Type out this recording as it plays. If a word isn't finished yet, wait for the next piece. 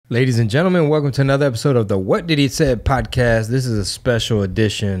Ladies and gentlemen, welcome to another episode of the What Did He Say podcast. This is a special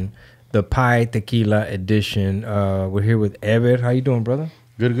edition, the Pi Tequila edition. We're here with Heber. How you doing, brother?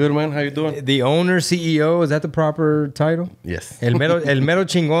 Good, man. How you doing? The owner, CEO, is that the proper title? Yes. El mero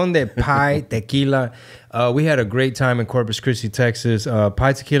chingón de Pi Tequila. We had a great time in Corpus Christi, Texas.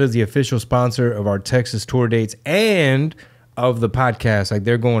 Pi Tequila is the official sponsor of our Texas tour dates and of the podcast. Like,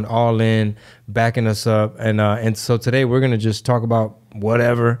 they're going all in, backing us up. And so today we're going to just talk about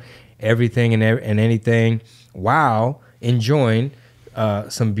whatever, everything and anything while enjoying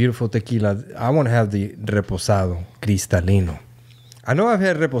some beautiful tequila. I want to have the Reposado Cristalino. I know I've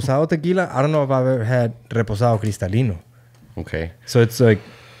had Reposado tequila. I don't know if I've ever had Reposado Cristalino. Okay. So it's like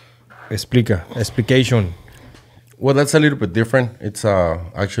explication. Well, that's a little bit different. It's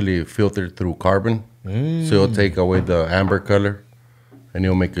actually filtered through carbon. So it'll take away the amber color and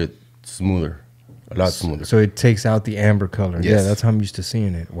it'll make it smoother. A lot smoother. So it takes out the amber color. Yes. Yeah, that's how I'm used to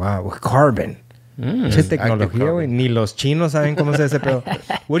seeing it. Wow. With carbon. Qué tecnología, güey. Ni los chinos saben cómo se hace pedo.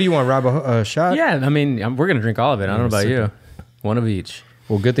 What do you want, Rob? A shot? Yeah, I mean, we're going to drink all of it. I don't know about you. One of each.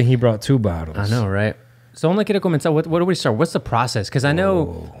 Well, good thing he brought 2 bottles. I know, right? So, only quiero comenzar. What do we start? What's the process? Because I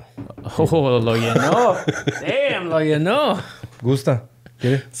know... Oh, lo llenó. Damn, lo llenó. ¿Gusta?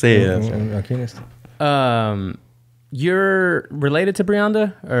 ¿Quieres? Sí. Aquí en este. You're related to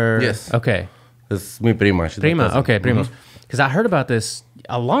Brianda? Or? Yes. Okay. It's mi prima. She's my cousin. Okay, primos. Because I heard about this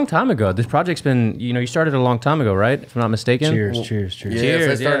a long time ago. This project's been, you started a long time ago, right? If I'm not mistaken. Cheers. Yes,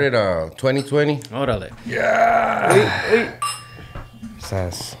 Cheers, I started 2020. Órale. Yeah.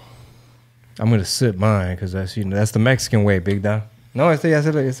 Sas. I'm going to sip mine because that's the Mexican way, big dog. No, este ya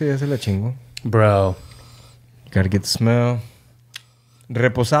se la chingo. Bro. You got to get the smell.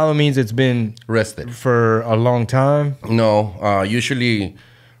 Reposado means it's been Rested. for a long time. No, usually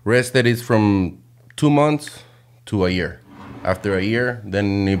rested is from 2 months to a year. After a year,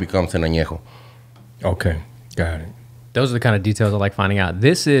 then it becomes an añejo. Okay, got it. Those are the kind of details I like finding out.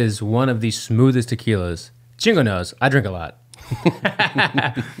 This is one of the smoothest tequilas. Chingo knows. I drink a lot.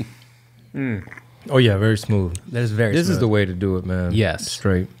 Oh yeah, very smooth. That is very This smooth. is the way to do it, man. Yes.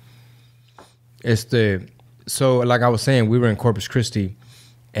 Straight. So like I was saying, we were in Corpus Christi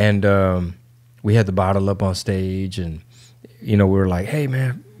and we had the bottle up on stage and we were like, hey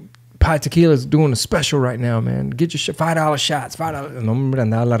man, Pi Tequila's doing a special right now, man. Get your $5 shots, $5. No, hombre,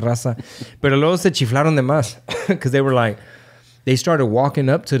 andaba la raza. Pero luego se chiflaron de más because they started walking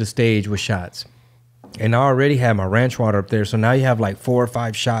up to the stage with shots. And I already had my ranch water up there. So now you have like 4 or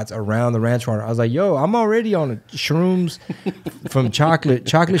 5 shots around the ranch water. I was like, yo, I'm already on the shrooms from chocolate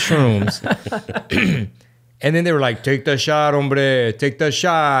shrooms. And then they were like, take the shot, hombre, take the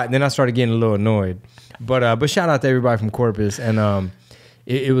shot. And then I started getting a little annoyed. But shout out to everybody from Corpus. And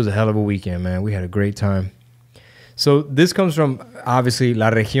it was a hell of a weekend, man. We had a great time. So this comes from, obviously,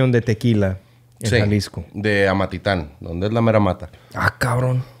 la región de Tequila en Jalisco. De Amatitán, donde es la mera mata. Ah,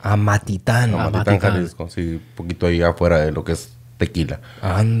 cabrón. Amatitán. Amatitán, Jalisco. Sí, un poquito ahí afuera de lo que es tequila.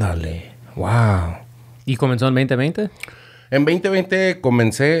 Ándale. Wow. ¿Y comenzó en 2020? En 2020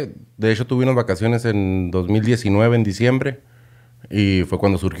 comencé, de hecho tuve unas vacaciones en 2019, en diciembre, y fue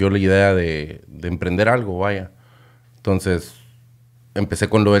cuando surgió la idea de emprender algo, vaya. Entonces, empecé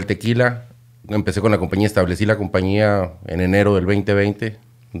con lo del tequila, empecé con la compañía, establecí la compañía en enero del 2020,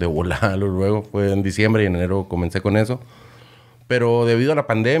 de volarlo luego, fue en diciembre y en enero comencé con eso. Pero debido a la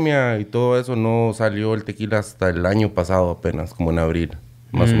pandemia y todo eso, no salió el tequila hasta el año pasado apenas, como en abril,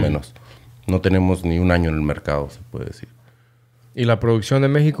 más o menos. No tenemos ni un año en el mercado, se puede decir. ¿Y la producción de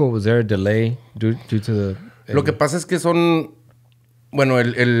México, was there a delay due to the... Lo que pasa es que son... Bueno,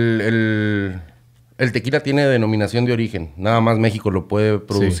 el tequila tiene denominación de origen. Nada más México lo puede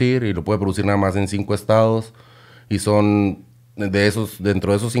producir y lo puede producir nada más en 5 estados. Y son...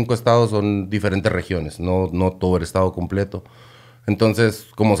 Dentro de esos 5 estados son diferentes regiones, no todo el estado completo. Entonces,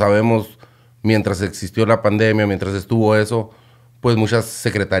 como sabemos, mientras existió la pandemia, mientras estuvo eso, pues muchas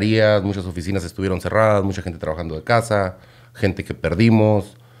secretarías, muchas oficinas estuvieron cerradas, mucha gente trabajando de casa, gente que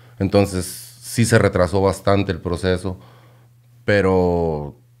perdimos. Entonces, sí se retrasó bastante el proceso.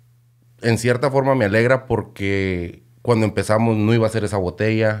 Pero, en cierta forma me alegra porque cuando empezamos no iba a ser esa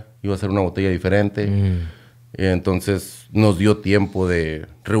botella, iba a ser una botella diferente. Y entonces, nos dio tiempo de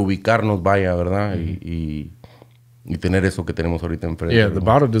reubicarnos, vaya, ¿verdad? Y tener eso que tenemos ahorita enfrente. Yeah, the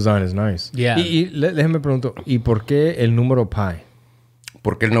bottle design is nice. Yeah. Y déjame preguntar, ¿y por qué el número Pi?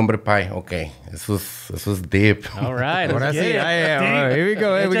 ¿Por qué el nombre Pi? Ok, eso es deep. All right. Ahora sí, here we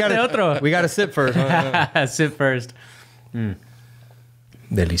go. We gotta sip first. Sip first.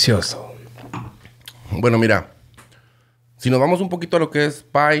 Delicioso. Bueno, mira, si nos vamos un poquito a lo que es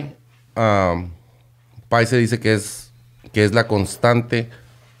Pi, Pi se dice que es la constante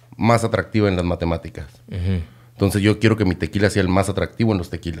más atractiva en las matemáticas. Entonces yo quiero que mi tequila sea el más atractivo en los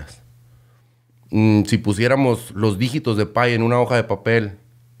tequilas. Si pusiéramos los dígitos de pi en una hoja de papel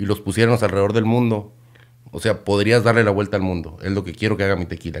y los pusiéramos alrededor del mundo, o sea, podrías darle la vuelta al mundo. Es lo que quiero que haga mi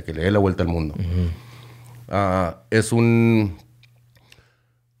tequila, que le dé la vuelta al mundo. Es un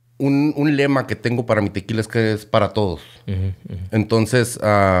lema que tengo para mi tequila, es que es para todos. Entonces,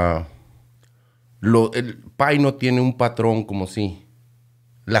 el pi no tiene un patrón como si.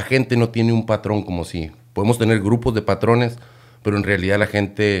 La gente no tiene un patrón como si. Podemos tener grupos de patrones, pero en realidad la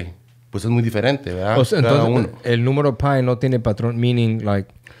gente, pues es muy diferente, ¿verdad? O sea, entonces, el número pi no tiene patrón, meaning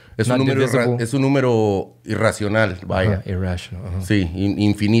like... Es un número irracional, vaya. Irrational. Sí,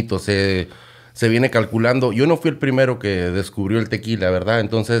 infinito. Se viene calculando. Yo no fui el primero que descubrió el tequila, ¿verdad?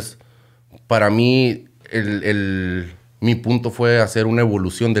 Entonces, para mí, mi punto fue hacer una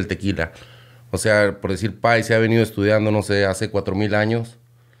evolución del tequila. O sea, por decir, pi se ha venido estudiando, no sé, hace 4,000 años.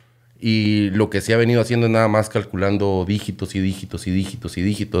 Y lo que se ha venido haciendo es nada más calculando dígitos y dígitos y dígitos y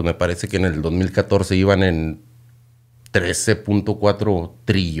dígitos. Me parece que en el 2014 iban en 13.4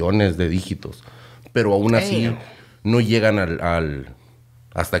 trillones de dígitos. Pero aún así no llegan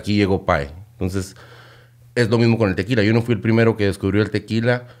hasta aquí llegó pi. Entonces, es lo mismo con el tequila. Yo no fui el primero que descubrió el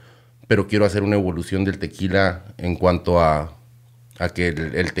tequila, pero quiero hacer una evolución del tequila en cuanto a que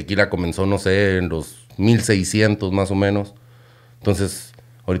el tequila comenzó, no sé, en los 1600 más o menos. Entonces,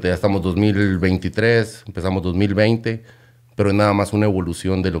 ahorita ya estamos 2023, empezamos 2020, pero es nada más una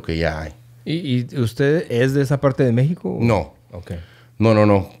evolución de lo que ya hay. ¿Y usted es de esa parte de México? No. Okay.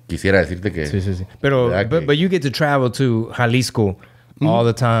 No. Quisiera decirte que... Sí. Pero but you get to travel to Jalisco all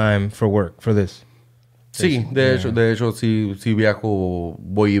the time for work, for this. Sí, de hecho sí viajo,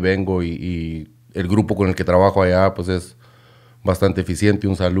 voy y vengo y el grupo con el que trabajo allá pues es bastante eficiente,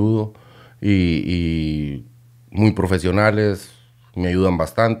 un saludo y muy profesionales, me ayudan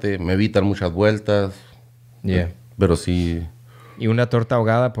bastante, me evitan muchas vueltas. Pero sí. ¿Y una torta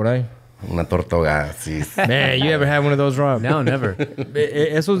ahogada por ahí? Una torta ahogada, sí. Man, you ever had one of those, Rob? No, never.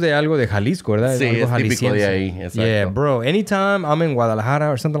 Eso es de algo de Jalisco, ¿verdad? Sí, algo es típico de ahí, exacto. Yeah, bro. Anytime I'm in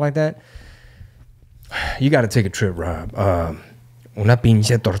Guadalajara or something like that, you got to take a trip, Rob. Una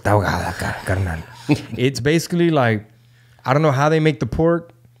pinche torta ahogada, carnal. It's basically like, I don't know how they make the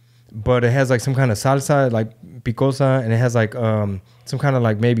pork, but it has like some kind of salsa, like picosa, and it has like some kind of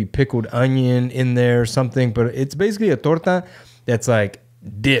like maybe pickled onion in there or something. But it's basically a torta that's like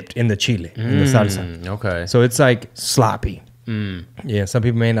dipped in the chile, in the salsa. Okay. So it's like sloppy. Yeah, some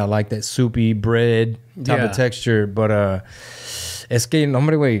people may not like that soupy bread type of texture, but es que,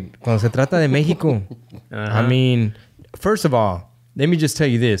 hombre, güey, cuando se trata de México, I mean, first of all, let me just tell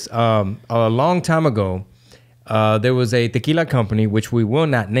you this. A long time ago, there was a tequila company, which we will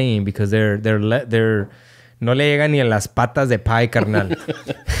not name because they're no le llegan ni a las patas de pie, carnal.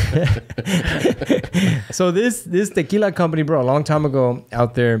 So this tequila company, bro, a long time ago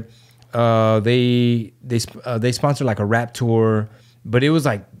out there, they sponsored like a rap tour, but it was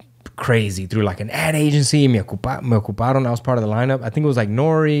like crazy through like an ad agency. Me ocuparon. I was part of the lineup. I think it was like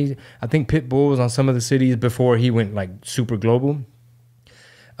Nori. I think Pitbull was on some of the cities before he went like super global.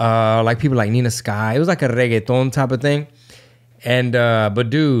 Like people like Nina Sky. It was like a reggaeton type of thing. And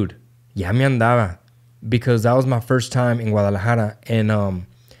but dude, ya me andaba. Because that was my first time in Guadalajara, and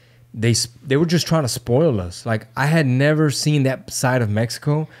they were just trying to spoil us. Like, I had never seen that side of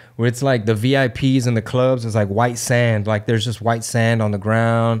Mexico where it's like the VIPs in the clubs, it's like white sand. Like, there's just white sand on the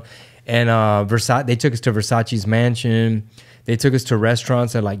ground. And they took us to Versace's mansion. They took us to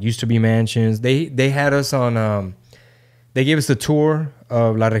restaurants that like used to be mansions. They had us on. They gave us a tour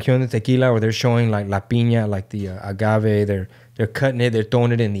of La Región de Tequila, where they're showing like La Piña, like the agave. They're cutting it. They're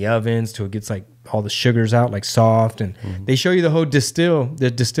throwing it in the ovens till it gets like all the sugars out, like soft. And they show you the whole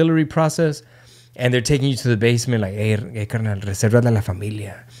distillery process. And they're taking you to the basement, like, hey carnal, reserva de la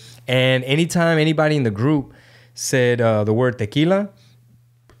familia. And anytime anybody in the group said the word tequila,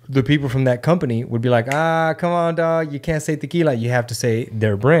 the people from that company would be like, come on, dog, you can't say tequila. You have to say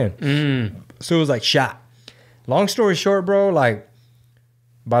their brand. So it was like shot. Long story short, bro, like,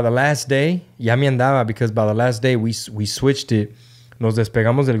 by the last day, ya me andaba, because by the last day, we switched it. Nos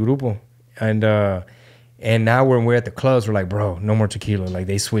despegamos del grupo. And now when we're at the clubs, we're like, bro, no more tequila. Like,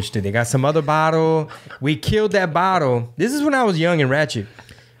 they switched it. They got some other bottle. We killed that bottle. This is when I was young and ratchet.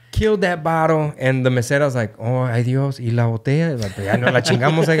 Killed that bottle. And the mesera's like, oh, ay Dios, ¿y la botella? Like, ya no la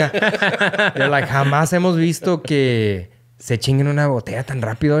chingamos, oiga. They're like, jamás hemos visto que se chinguen una botella tan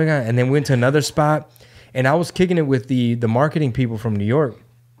rápido, oiga. And then we went to another spot. And I was kicking it with the marketing people from New York.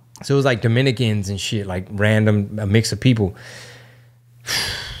 So it was like Dominicans and shit, like random, a mix of people.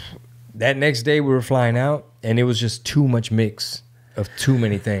 That next day we were flying out, and it was just too much mix. of too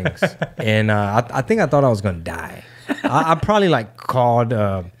many things. And I think I thought I was going to die. I probably like called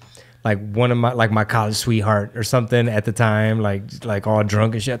like one of my college sweetheart or something at the time, like all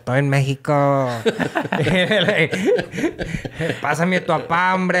drunk and shit. Estoy en Mexico. Like, pásame a tu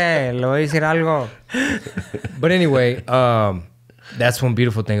papá, hombre. Le voy a decir algo. But anyway, that's one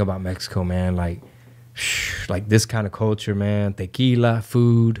beautiful thing about Mexico, man. Like this kind of culture, man. Tequila,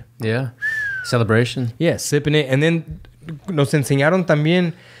 food. Yeah. Celebration. Yeah, sipping it. And then nos enseñaron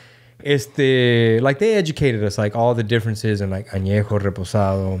también, like they educated us, like all the differences in like añejo,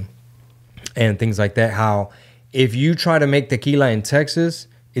 reposado, and things like that. How if you try to make tequila in Texas,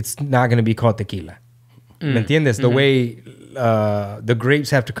 it's not going to be called tequila. ¿Me entiendes? The way the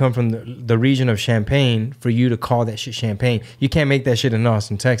grapes have to come from the region of Champagne for you to call that shit champagne. You can't make that shit in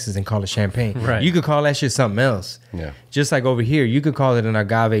Austin, Texas and call it champagne. Right. You could call that shit something else. Yeah. Just like over here, you could call it an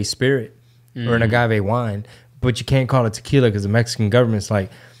agave spirit or an agave wine, but you can't call it tequila because the Mexican government's like,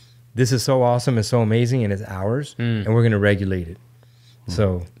 this is so awesome, it's so amazing, and it's ours, and we're going to regulate it.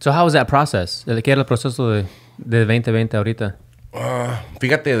 So how was that process? ¿Qué era el proceso de 2020 ahorita?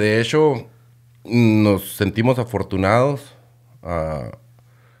 Fíjate, de hecho, nos sentimos afortunados.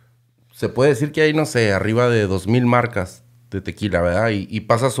 Se puede decir que hay, no sé, arriba de 2,000 marcas de tequila, ¿verdad? Y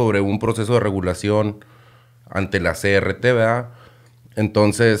pasa sobre un proceso de regulación ante la CRT, ¿verdad?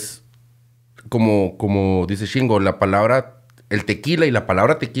 Entonces, como dice Chingo, el tequila y la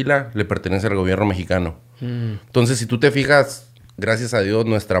palabra tequila le pertenece al gobierno mexicano. Entonces, si tú te fijas, gracias a Dios,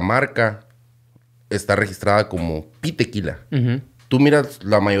 nuestra marca está registrada como Pi Tequila. Tú miras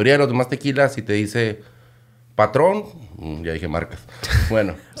la mayoría de los demás tequilas y te dice patrón, ya dije marcas.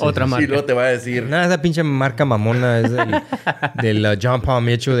 Bueno, Otra marca. Y luego te va a decir... nada, esa pinche marca mamona es del John Paul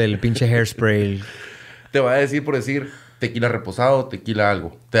Mitchell, del pinche hairspray. Te va a decir por decir tequila reposado, tequila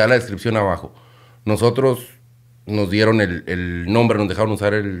algo. Te da la descripción abajo. Nosotros nos dieron el nombre, nos dejaron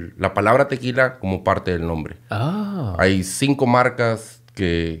usar la palabra tequila como parte del nombre. Oh. Hay 5 marcas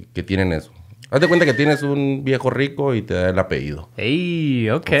que tienen eso. Haz de cuenta que tienes un viejo rico y te da el apellido. Hey,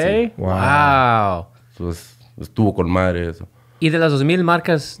 ok. Sí. Wow. Entonces, estuvo con madre eso. Y de las 2,000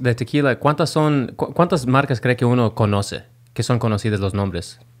 marcas de tequila, ¿cuántas marcas cree que uno conoce? Que son conocidas los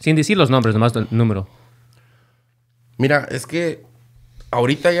nombres. Sin decir los nombres, nomás el número. Mira, es que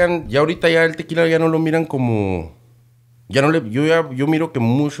ahorita ya el tequila ya no lo miran como... Yo miro que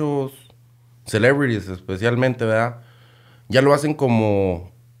muchos celebrities especialmente, ¿verdad? Ya lo hacen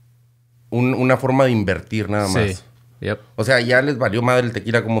como una forma de invertir nada más. Sí. Yep. O sea, ya les valió madre el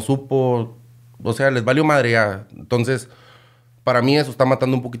tequila como supo. O sea, les valió madre ya. Entonces, para mí eso está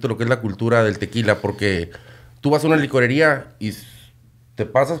matando un poquito lo que es la cultura del tequila. Porque tú vas a una licorería y te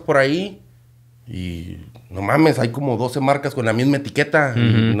pasas por ahí y no mames, hay como 12 marcas con la misma etiqueta.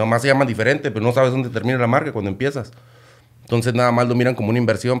 Y nomás se llaman diferente, pero no sabes dónde termina la marca cuando empiezas. Entonces, nada más lo miran como una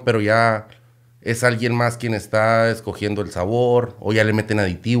inversión, pero ya es alguien más quien está escogiendo el sabor. O ya le meten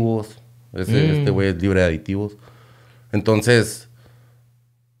aditivos. Este güey es libre de aditivos. Entonces,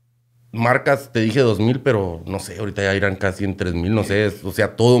 marcas, te dije 2,000, pero no sé, ahorita ya irán casi en 3,000, no sé. O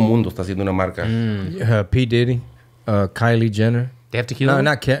sea, todo el mundo está haciendo una marca. P. Diddy, Kylie Jenner. They have tequila? No,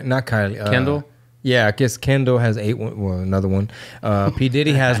 not Kylie. Kendall? Yeah, I guess Kendall has 8. Well, another one. P.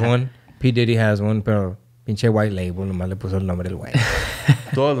 Diddy has one. Pero pinche white label, nomás le puso el nombre del güey.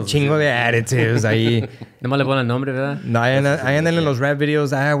 Todos los Chingo de additives ahí. Nomás le ponen el nombre, ¿verdad? No, ahí andan en los rap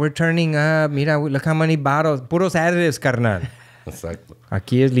videos. We're turning up. Mira, look how many bottles. Puros additives, carnal. Exacto.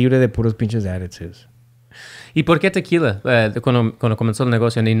 Aquí es libre de puros pinches additives. ¿Y por qué tequila? Cuando comenzó el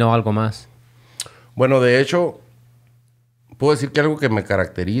negocio y no algo más. Bueno, de hecho, puedo decir que algo que me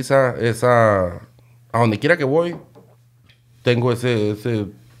caracteriza es a donde quiera que voy, tengo ese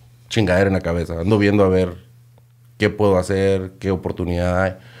chingadera en la cabeza. Ando viendo a ver qué puedo hacer, qué oportunidad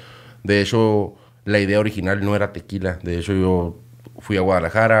hay. De hecho, la idea original no era tequila. De hecho, yo fui a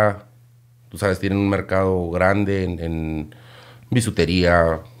Guadalajara. Tú sabes, tienen un mercado grande en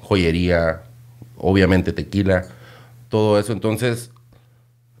bisutería, joyería, obviamente tequila, todo eso. Entonces,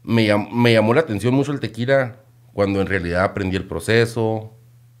 me llamó la atención mucho el tequila cuando en realidad aprendí el proceso,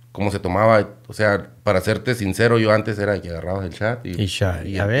 cómo se tomaba. O sea, para serte sincero, yo antes era que agarrabas el chat y shot.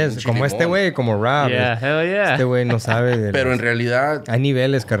 y Ya ves, pinche como limón. este güey, como Rob. Yeah, hell yeah. Este güey no sabe de... Pero en realidad, Hay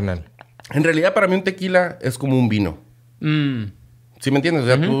niveles, carnal. para mí un tequila es como un vino. ¿Sí me entiendes? O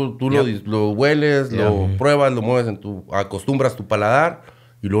sea, tú lo hueles, lo pruebas, lo mueves acostumbras tu paladar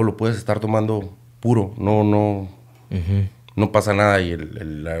y luego lo puedes estar tomando puro. No pasa nada. Y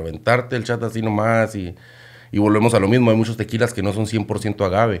el aventarte el chat así nomás y volvemos a lo mismo. Hay muchos tequilas que no son 100%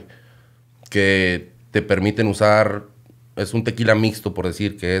 agave, que te permiten usar, es un tequila mixto, por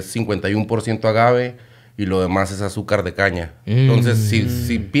decir, que es 51% agave y lo demás es azúcar de caña. Entonces,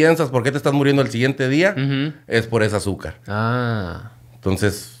 si piensas por qué te estás muriendo el siguiente día, es por ese azúcar.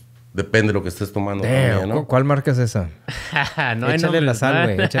 Entonces, depende de lo que estés tomando también, ¿no? ¿Cuál marca es esa? No hay Échale la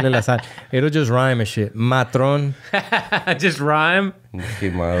sal, güey. Échale la sal. It'll just rhyme and shit. Matron. Just rhyme.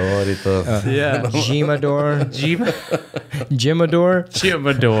 Gimador y todo. Yeah. Gimador. Gimador.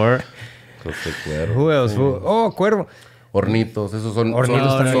 Chimador. Who else? Oh, Cuervo. Hornitos. Esos son...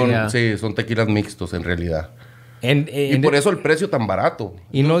 Hornitos también. Sí, son tequilas mixtos en realidad. And Y por eso el precio tan barato.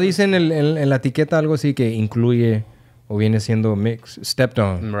 Y no dicen en la etiqueta algo así que incluye o viene siendo mix, stepped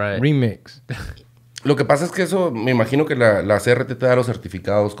on, Right. remix. Lo que pasa es que eso, me imagino que la CRT te da los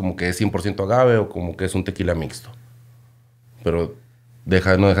certificados como que es 100% agave o como que es un tequila mixto. Pero no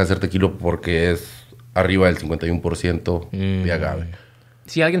deja de ser tequila porque es arriba del 51% de agave.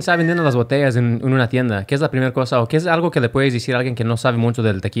 Si alguien está vendiendo las botellas en una tienda, ¿qué es la primera cosa? ¿O qué es algo que le puedes decir a alguien que no sabe mucho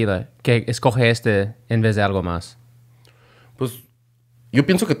del tequila? Que escoge este en vez de algo más. Pues yo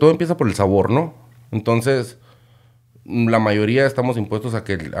pienso que todo empieza por el sabor, ¿no? Entonces, la mayoría estamos impuestos a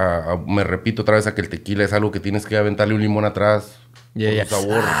que, me repito otra vez, a que el tequila es algo que tienes que aventarle un limón atrás. Yeah, con un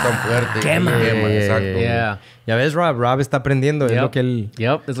sabor tan fuerte. Quema. Exacto. Yeah. Ya ves, Rob está aprendiendo. Es Yep. lo que él...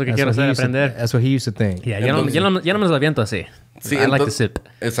 Es lo que quiero hacer, aprender. That's what he used to think. Yeah, ya no me los aviento así. Sí, I like to sip.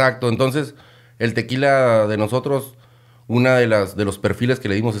 Exacto. Entonces, el tequila de nosotros, una de los perfiles que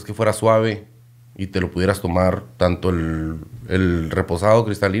le dimos es que fuera suave y te lo pudieras tomar tanto el reposado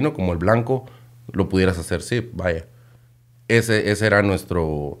cristalino como el blanco, lo pudieras hacer sip, vaya. Ese era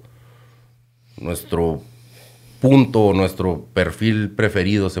nuestro punto, nuestro perfil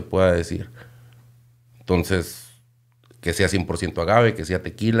preferido, se pueda decir. Entonces, que sea 100% agave, que sea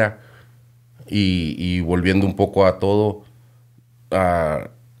tequila. Y volviendo un poco a todo,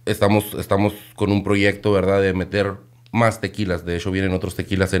 estamos con un proyecto, ¿verdad?, de meter más tequilas. De hecho, vienen otros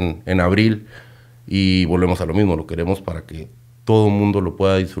tequilas en abril y volvemos a lo mismo. Lo queremos para que todo el mundo lo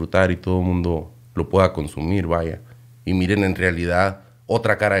pueda disfrutar y todo el mundo lo pueda consumir, vaya. Y miren en realidad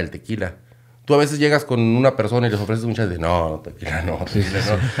otra cara del tequila. Tú a veces llegas con una persona y les ofreces muchas de tequila no.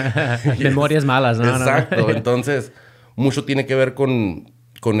 Memorias malas, ¿no? Exacto. Entonces, mucho tiene que ver con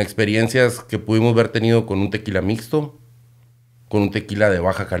experiencias que pudimos haber tenido con un tequila mixto, con un tequila de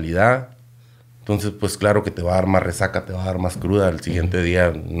baja calidad. Entonces, pues claro que te va a dar más resaca, te va a dar más cruda. Al siguiente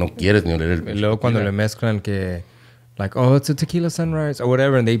día no quieres ni oler el Y luego cuando le mezclan que... Like, oh, it's a tequila sunrise or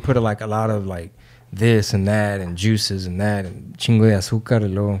whatever. And they put like a lot of like this and that and juices and that and chingo de azúcar y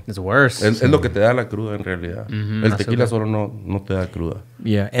luego... It's worse. Es lo que te da la cruda en realidad. El tequila solo no te da cruda.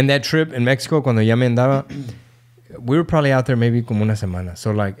 Yeah. And that trip in Mexico, cuando ya me andaba... We were probably out there maybe como una semana.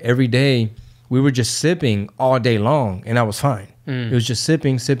 So like every day, we were just sipping all day long and I was fine. It was just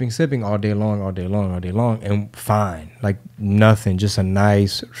sipping all day long, and fine. Like nothing, just a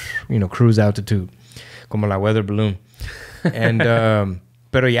nice, cruise altitude. Como la weather balloon. And,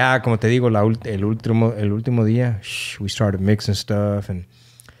 pero ya, como te digo, el último día, we started mixing stuff. And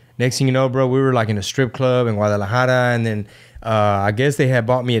next thing you know, bro, we were like in a strip club in Guadalajara. And then I guess they had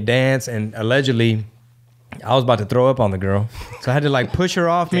bought me a dance. And allegedly, I was about to throw up on the girl. So I had to like push her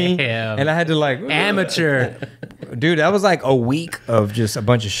off me. Damn. And I had to like... Amateur. Dude, that was like a week of just a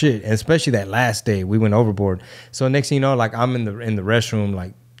bunch of shit. And especially that last day, we went overboard. So next thing you know, like I'm in the restroom,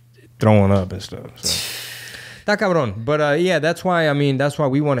 like throwing up and stuff. So. Está cabrón. But yeah, that's why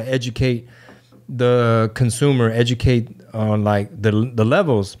we want to educate the consumer, educate on like the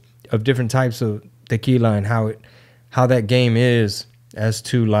levels of different types of tequila and how that game is as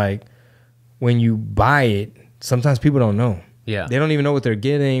to like when you buy it, sometimes people don't know. Yeah. They don't even know what they're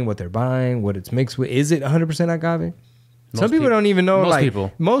getting, what they're buying, what it's mixed with. Is it 100% agave? Some people don't even know.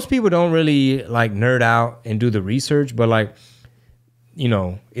 Most people don't really like nerd out and do the research, but like,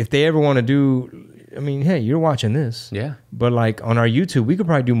 if they ever want to do, I mean, hey, you're watching this. Yeah. But like on our YouTube, we could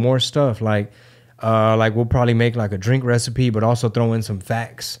probably do more stuff. Like we'll probably make like a drink recipe, but also throw in some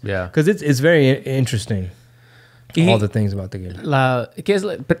facts. Yeah. Because it's very interesting. All the things about tequila.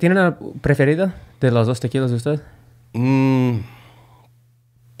 ¿Tiene una preferida de los dos tequilas de usted?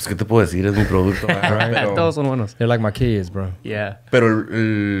 Pues, ¿qué te puedo decir? Es mi producto. Right. Todos son buenos. They're like my kids, bro. Yeah. Pero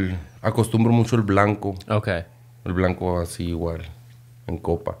acostumbro mucho el blanco. Okay. El blanco así igual, en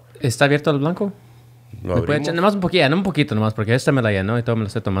copa. ¿Está abierto el blanco? Lo ¿Me puede abrimos. echar? Nomás un poquito nomás, porque esta me la llenó y todo me lo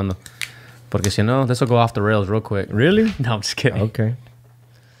estoy tomando. Porque si no, this will go off the rails real quick. Really? No, I'm just kidding. Okay.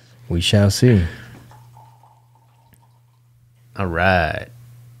 We shall see. All right.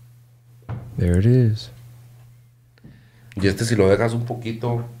 There it is. Y si lo dejas un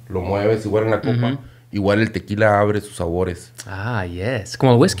poquito, lo mueves igual en la copa, igual el tequila abre sus sabores. Ah, yes.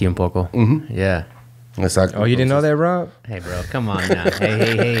 Como el whisky un poco. Yeah. Exacto. Oh, you didn't know that, Rob? Hey, bro, come on now.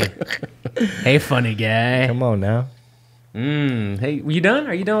 Hey. Hey, funny guy. Come on now. Hey, you done?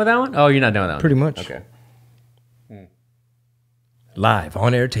 Are you done with that one? Oh, you're not done with that one. Pretty much. Okay. Live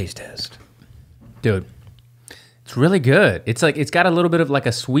on air taste test. Dude, it's really good. It's like, it's got a little bit of like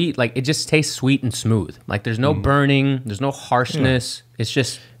a sweet, like it just tastes sweet and smooth. Like there's no burning, there's no harshness. It's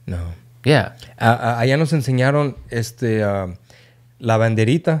just, No. yeah. Allá nos enseñaron la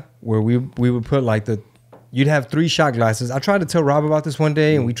banderita, where we would put like you'd have 3 shot glasses. I tried to tell Rob about this one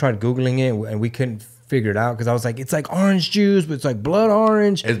day, and we tried Googling it, and we couldn't figure it out because I was like, it's like orange juice, but it's like blood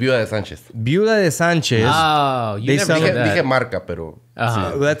orange. Es Viuda de Sánchez. Viuda de Sánchez. Oh, you They never sell said it- that. Dije marca, pero...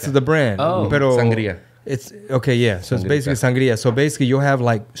 Uh-huh. That's the brand. Oh. Pero Sangría. It's okay, yeah. So it's basically sangria. So basically, you'll have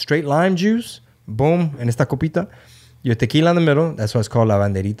like straight lime juice, boom, en esta copita. Your tequila in the middle. That's why it's called la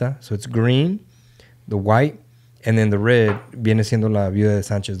banderita. So it's green, the white, and then the red viene siendo la Viuda de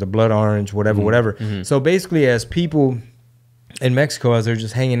Sánchez, the blood orange, whatever. So basically, as people in Mexico, as they're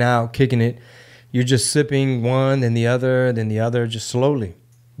just hanging out, kicking it, you're just sipping one, then the other, just slowly.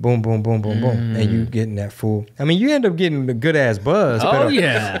 Boom, boom, boom, boom, boom. And you getting that full. I mean, you end up getting a good-ass buzz. Oh,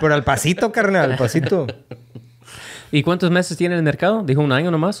 yeah. Pero al pasito, carnal, al pasito. ¿Y cuántos meses tiene en el mercado? ¿Dijo un año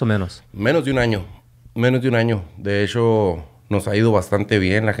nomás o menos? Menos de un año. Menos de un año. De hecho, nos ha ido bastante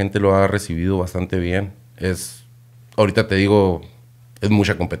bien. La gente lo ha recibido bastante bien. Ahorita te digo, es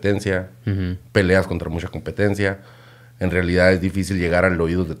mucha competencia. Peleas contra mucha competencia. En realidad es difícil llegar al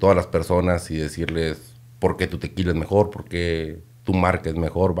oído de todas las personas y decirles por qué tu tequila es mejor, por qué tu marca es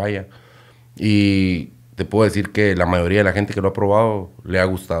mejor, vaya. Y te puedo decir que la mayoría de la gente que lo ha probado le ha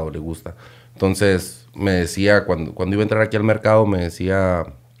gustado, le gusta. Entonces me decía, cuando iba a entrar aquí al mercado, me decía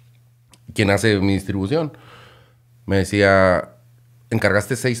quien hace mi distribución, me decía,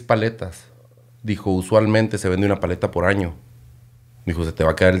 encargaste 6 paletas. Dijo, usualmente se vende una paleta por año. Dijo, se te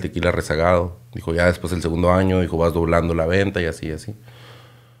va a quedar el tequila rezagado. Dijo, ya después del segundo año, dijo, vas doblando la venta y así, así.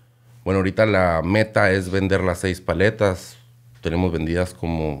 Bueno, ahorita la meta es vender las 6 paletas. Tenemos vendidas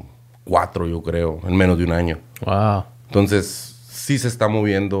como 4, yo creo, en menos de un año. Wow. Entonces, sí se está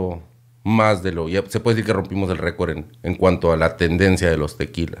moviendo más de ya se puede decir que rompimos el récord en cuanto a la tendencia de los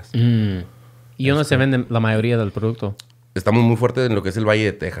tequilas. ¿Y dónde se vende la mayoría del producto? Estamos muy fuertes en lo que es el Valle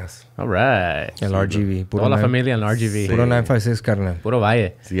de Texas. All right. El RGV. Toda la familia en el RGV. Puro 956, carnal. Puro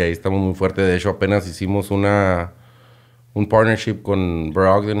valle. Sí, ahí estamos muy fuertes. De hecho, apenas hicimos un partnership con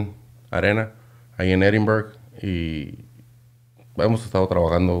Ogden Arena, ahí en Edinburgh. Y hemos estado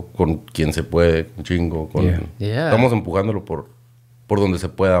trabajando con quien se puede, con Chingo. Yeah. Estamos empujándolo por donde se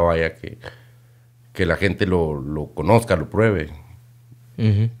pueda, vaya, que la gente lo conozca, lo pruebe.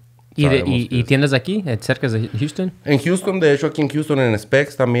 ¿Y tiendas aquí, cerca de Houston? En Houston, de hecho, aquí en Houston, en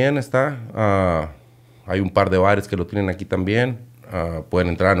Specs también está. Hay un par de bares que lo tienen aquí también. Pueden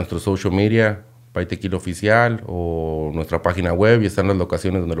entrar a nuestro social media, Pai Tequila Oficial, o nuestra página web, y están las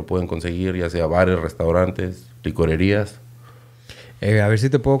locaciones donde lo pueden conseguir, ya sea bares, restaurantes, licorerías. A ver si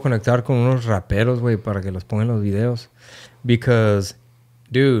te puedo conectar con unos raperos, güey, para que los pongan en los videos. Because,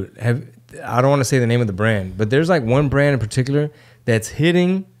 dude, I don't want to say the name of the brand, but there's like one brand in particular that's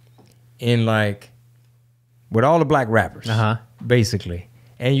hitting in like with all the black rappers, basically.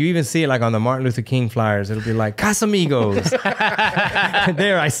 And you even see it like on the Martin Luther King flyers. It'll be like Casamigos.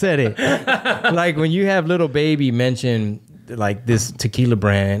 There, I said it. Like when you have Little Baby mention like this tequila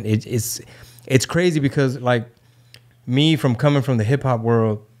brand, it's crazy because like me coming from the hip hop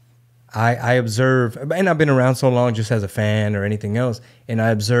world, I observe, and I've been around so long just as a fan or anything else, and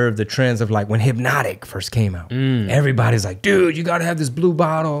I observe the trends of like when Hypnotic first came out. Everybody's like, dude, you gotta have this blue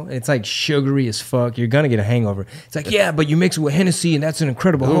bottle. It's like sugary as fuck. You're gonna get a hangover. It's like, yeah, but you mix it with Hennessy and that's an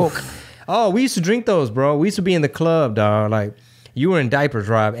Incredible Hulk. Oh, we used to drink those, bro. We used to be in the club, dog. Like, you were in diapers,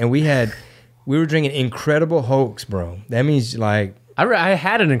 Rob, and we were drinking Incredible Hulks, bro. That means like, I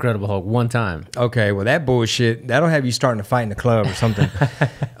had an Incredible Hulk one time. okay, well, that bullshit, that'll have you starting to fight in the club or something.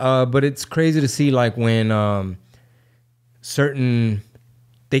 But it's crazy to see, like, when certain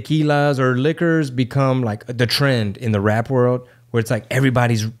tequilas or liquors become, like, the trend in the rap world, where it's like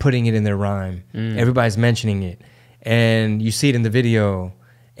everybody's putting it in their rhyme. Everybody's mentioning it. And you see it in the video.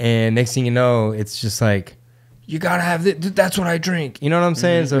 And next thing you know, it's just like, you got to have this. That's what I drink. You know what I'm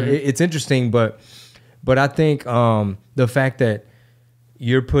saying? So it's interesting. But I think the fact that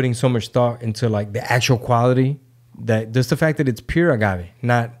you're putting so much thought into like the actual quality, that just the fact that it's pure agave,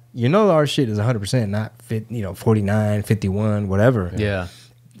 not, our shit is 100%, not 49, 51, whatever. Yeah.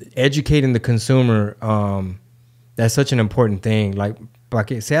 Educating the consumer, that's such an important thing. Like, para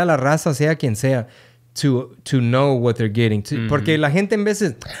que sea la raza, sea quien sea, to know what they're getting. Porque la gente en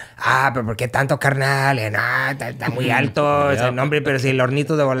veces, pero ¿por qué tanto carnal? Está muy alto, ese nombre, pero si el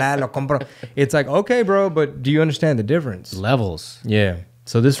hornito de volada lo compro. It's like, okay, bro, but do you understand the difference? Levels. Yeah.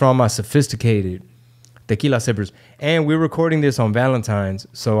 So this is for all my sophisticated tequila sippers. And we're recording this on Valentine's,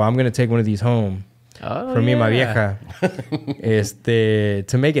 so I'm going to take one of these home. For me and my vieja,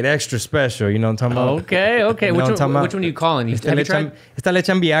 to make it extra special, you know what I'm talking about? Okay. You know Which one are you calling? Esta le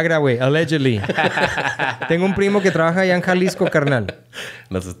echan Viagra, güey, allegedly. Tengo un primo que trabaja allá en Jalisco, carnal.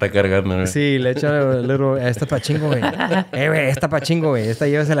 Nos está cargando, ¿no? Sí, le echa esta pa' chingo, güey. Güey, esta pa' chingo, güey. Esta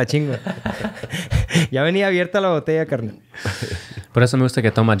llévesela chingo. Ya venía abierta la botella, carnal. Por eso me gusta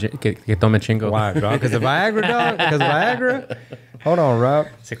que tome chingo. Why, bro? Because of Viagra, dog? Because of Viagra? Hold on, Rob.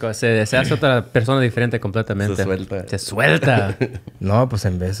 Se hace otra persona diferente completamente. Se suelta. No, pues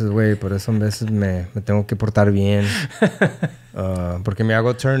en veces, güey. Por eso en veces me tengo que portar bien. Porque me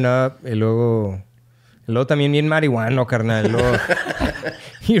hago turn up y luego también bien marihuano, carnal. Luego,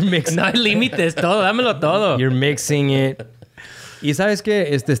 you're mixing. No hay límites, todo. Dámelo todo. You're mixing it. Y ¿sabes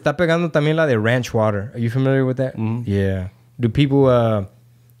qué? Está pegando también la de ranch water. Are you familiar with that? Mm-hmm. Yeah. Do people...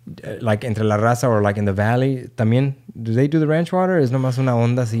 like entre la raza or like in the valley también do they do the ranch water? Es nomás una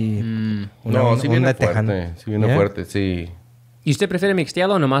onda así no, sí viene fuerte, fuerte, sí. ¿Y usted prefiere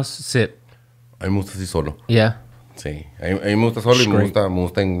mixteado o nomás sip? A mí me gusta así solo. Yeah. Sí, a mí me gusta solo y me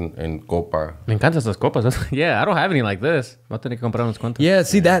gusta en copa. Me encantan estas copas. Yeah, I don't have any like this. Voy a tener que comprar unos cuantos. Yeah,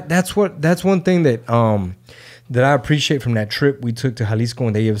 see that's one thing that I appreciate from that trip we took to Jalisco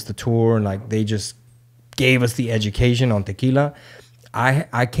when they gave us the tour and like they just gave us the education on tequila.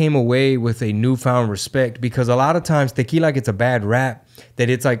 I came away with a newfound respect because a lot of times tequila gets a bad rap that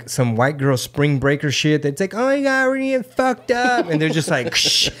it's like some white girl spring breaker shit that's like, oh my God, we're getting fucked up. And they're just like,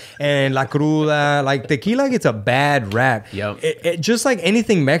 shh, and la cruda. Like tequila gets a bad rap. Yep. It just like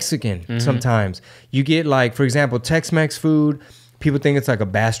anything Mexican sometimes. You get like, for example, Tex-Mex food. People think it's like a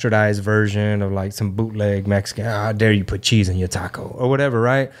bastardized version of like some bootleg Mexican. How dare you put cheese in your taco or whatever,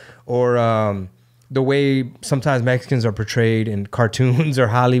 right? Or... the way sometimes Mexicans are portrayed in cartoons or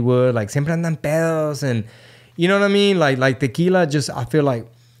Hollywood, like siempre andan pedos, and you know what I mean? Like tequila just, I feel like,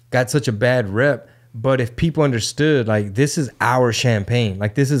 got such a bad rep. But if people understood, like, this is our champagne.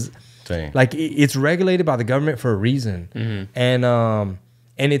 Like, this is, like, it's regulated by the government for a reason. Mm-hmm.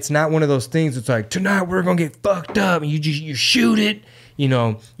 And it's not one of those things, it's like, tonight we're going to get fucked up, and you shoot it. You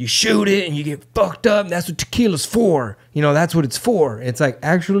know, you shoot it and you get fucked up. That's what tequila's for. You know, that's what it's for. It's like,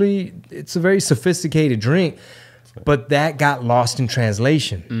 actually, it's a very sophisticated drink. But that got lost in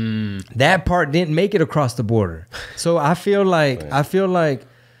translation. That part didn't make it across the border. So I feel like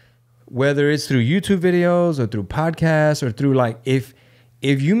whether it's through YouTube videos or through podcasts or through like, if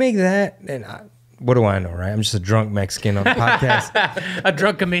you make that, and what do I know, right? I'm just a drunk Mexican on a podcast. A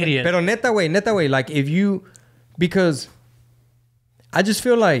drunk comedian. Pero neta way. Like if you, because... I just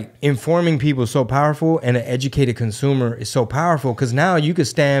feel like informing people is so powerful and an educated consumer is so powerful because now you can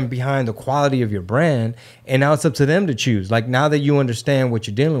stand behind the quality of your brand and now it's up to them to choose. Like now that you understand what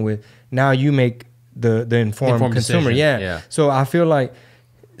you're dealing with, now you make the informed consumer. Yeah. So I feel like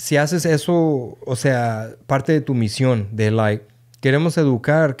si haces eso, o sea, parte de tu misión de like, queremos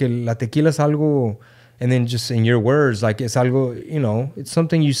educar que la tequila es algo, and then just in your words, like it's algo, you know, it's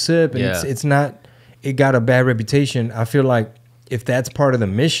something you sip and it's not, it got a bad reputation. I feel like if that's part of the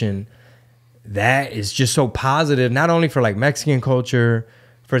mission, that is just so positive, not only for like Mexican culture,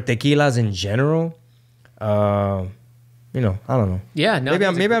 for tequilas in general. You know, I don't know. Yeah, no.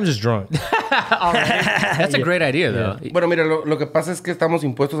 Maybe I'm just drunk. That's a great idea, though. Bueno, mira, lo que pasa es que estamos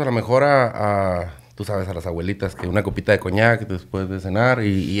impuestos a lo mejor a tú sabes, a las abuelitas, que una copita de coñac después de cenar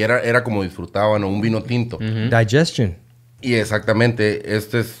y era como disfrutaban, o un vino tinto. Digestion. Y exactamente,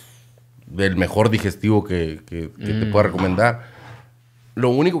 este es el mejor digestivo que te puedo recomendar. Lo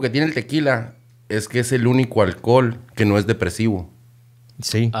único que tiene el tequila es que es el único alcohol que no es depresivo.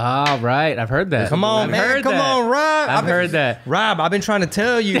 Sí. Ah, right. I've heard that. Come on, man. Come on, Rob. I've heard that. Rob, I've been trying to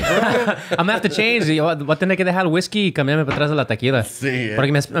tell you, bro. I'm gonna have to change. Voy a tener que dejar el whisky y cambiarme para atrás de la tequila. Sí.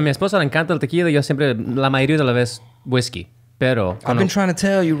 Porque a mi esposa le encanta el tequila y yo siempre, la mayoría de la vez, whisky. Pero... I've been trying to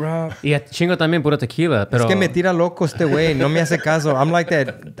tell you, Rob. Y a Chingo también puro tequila, pero... Es que me tira loco este güey. No me hace caso. I'm like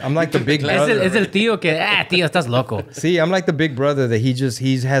the big brother. Es el tío que... tío, estás loco. See, I'm like the big brother that he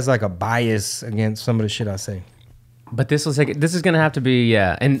has like a bias against some of the shit I say. But this is going to have to be,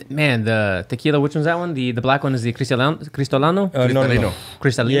 yeah. And man, the tequila, which one's that one? The black one is the Cristolano? No.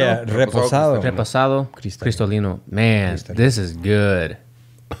 Cristalino? Yeah, reposado. Cristolino. Man, this is good.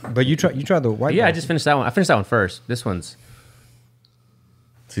 But you tried the white Yeah, one. I just finished that one. I finished that one first. This one's...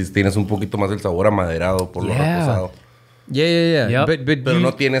 Si tienes un poquito más el sabor amaderado por lo reposado. Yeah. Yep. But Pero you,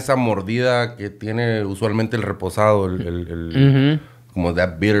 no tiene esa mordida que tiene usualmente el reposado, como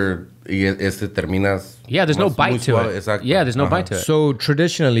that bitter, y este terminas... Yeah, there's no muy bite to suave, it. exacto. Yeah, there's no Ajá. bite to it. So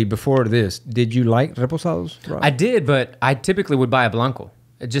traditionally, before this, did you like reposados? Rob? I did, but I typically would buy a blanco.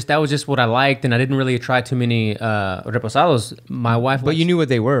 That was just what I liked, and I didn't really try too many reposados. My wife, But you knew what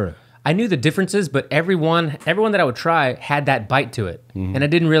they were. I knew the differences, but everyone that I would try had that bite to it, and I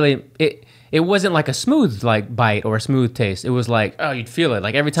didn't really. It wasn't like a smooth like bite or a smooth taste. It was like, oh, you'd feel it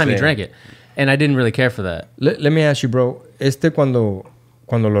like every time you Sí. drank it, and I didn't really care for that. Let me ask you, bro.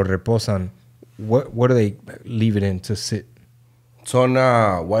 Cuando lo reposan, what do they leave it in to sit? Son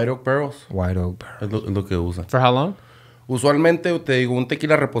white oak barrels, White oak barrel. es lo que usan. For how long? Usualmente, te digo, un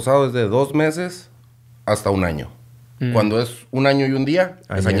tequila reposado es de 2 meses hasta 1 año. Cuando es 1 año y 1 día,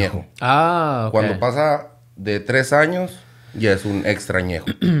 es Añejo. añejo. Ah, okay. Cuando pasa de 3 años, ya es un extra añejo.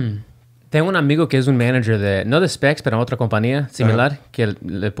 Tengo un amigo que es un manager de, no de Specs, pero en otra compañía similar, que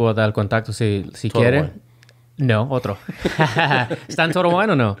le puedo dar el contacto si Total quiere. Wine. No, otro. ¿Está en Total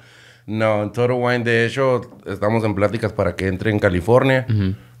Wine o no? No, en Total Wine, de hecho, estamos en pláticas para que entre en California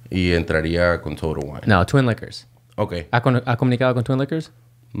y entraría con Total Wine. No, Twin Liquors. Ok. ¿Ha comunicado con Twin Liquors?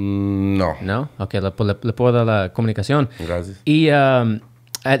 No. No. Ok, le puedo dar la comunicación. Gracias. Y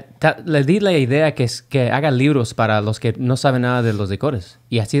le di la idea que haga libros para los que no saben nada de los licores.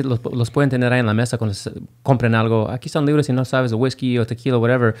 Y así los pueden tener ahí en la mesa cuando compren algo. Aquí están libros si no sabes de whisky o tequila o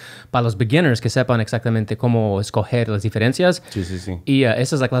whatever. Para los beginners que sepan exactamente cómo escoger las diferencias. Sí. Y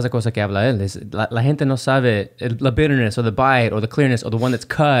esa es la clase de cosa que habla él. La gente no sabe la bitterness o the bite o the clearness o the one that's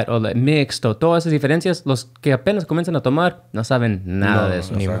cut o the mixed o todas esas diferencias. Los que apenas comienzan a tomar no saben nada de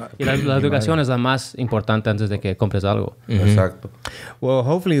eso. Y la educación es la más importante antes de que compres algo. Exacto. Well,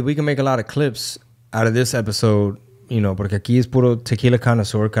 hopefully we can make a lot of clips out of this episode, porque aquí es puro tequila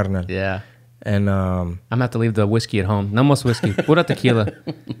connoisseur, carnal. Yeah. And I'm gonna have to leave the whiskey at home. No más whiskey. Pura tequila.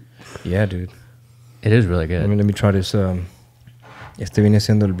 yeah, dude. It is really good. Let me try this. Este viene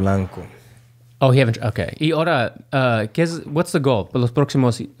siendo el blanco. Oh, you haven't. Okay. Y ahora, what's the goal? Por los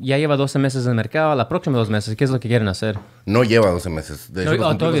próximos, ya lleva 12 meses en el mercado. La próxima 2 meses, ¿qué es lo que quieren hacer? No lleva 12 meses. De hecho, los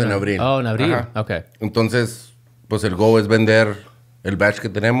cumplimos todavía en no. abril. Oh, en abril. Ajá. Okay. Entonces, pues el goal es vender el batch que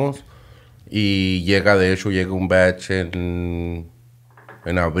tenemos y llega un batch en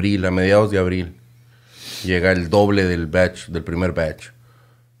abril, a mediados de abril. Llega el doble del primer batch.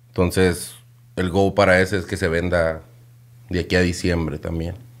 Entonces, el goal para ese es que se venda de aquí a diciembre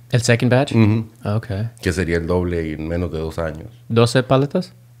también. ¿El second batch? Okay. Que sería el doble y en menos de 2 años. ¿12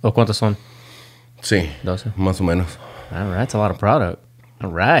 paletas? ¿O cuántos son? Sí, 12. más o menos. All right, that's a lot of product.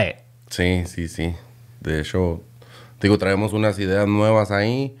 All right. Sí. De hecho, digo, traemos unas ideas nuevas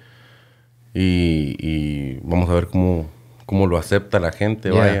ahí y vamos a ver cómo lo acepta la gente,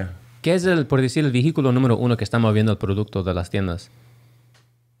 Yeah. vaya. ¿Qué es el vehículo número 1 que está moviendo el producto de las tiendas?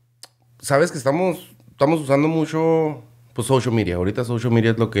 Sabes que estamos usando mucho pues social media. Ahorita social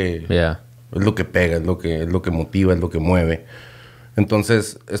media es lo que Yeah. es lo que pega, es lo que motiva, es lo que mueve.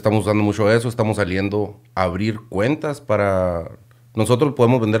 Entonces, estamos usando mucho eso, estamos saliendo a abrir cuentas para nosotros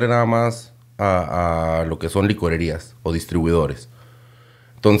podemos venderle nada más a lo que son licorerías o distribuidores.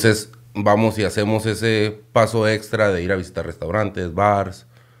 Entonces, vamos y hacemos ese paso extra de ir a visitar restaurantes, bars,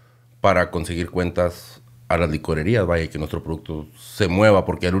 para conseguir cuentas a las licorerías, vaya, y que nuestro producto se mueva,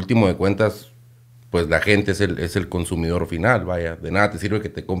 porque al último de cuentas, pues la gente es el consumidor final, vaya. De nada te sirve que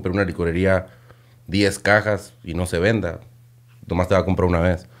te compre una licorería 10 cajas y no se venda. Nomás te va a comprar una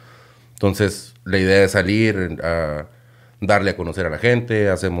vez. Entonces, la idea es salir a darle a conocer a la gente.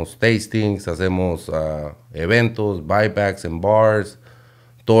 Hacemos tastings, hacemos eventos, buybacks en bars,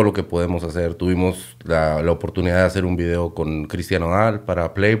 todo lo que podemos hacer. Tuvimos la oportunidad de hacer un video con Cristiano Dal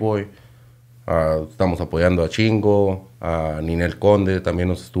para Playboy. Estamos apoyando a Chingo, a Ninel Conde también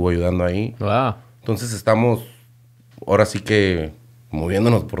nos estuvo ayudando ahí. Wow. Entonces estamos, ahora sí que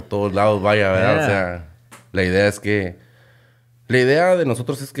moviéndonos por todos lados, vaya, ¿verdad? Yeah. O sea, la idea de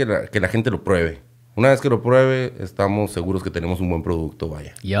nosotros es que la gente lo pruebe. Una vez que lo pruebe, estamos seguros que tenemos un buen producto,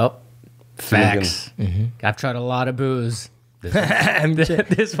 vaya. Yup. Facts. I've tried a lot of booze. This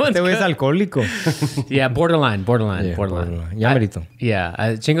one's Este güey es good. alcohólico. Yeah, borderline. Yeah, borderline. Ya merito.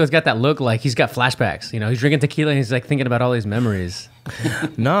 Yeah, Chingo's got that look like he's got flashbacks. He's drinking tequila and he's like thinking about all these memories.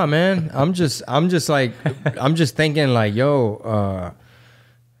 Nah, man. I'm just thinking like, yo,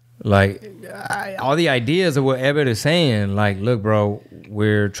 all the ideas of what Heber is saying. Like, look, bro,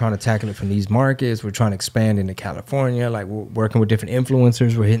 we're trying to tackle it from these markets. We're trying to expand into California. Like, we're working with different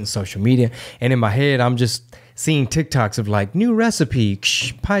influencers. We're hitting social media. And in my head, I'm just seeing TikToks of like new recipe,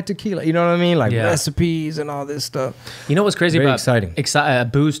 pie tequila. You know what I mean? Like recipes and all this stuff. You know what's crazy Very about exciting.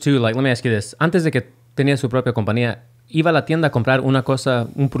 Booze too? Like, let me ask you this. Antes de que tenía su propia compañía, iba a la tienda a comprar una cosa,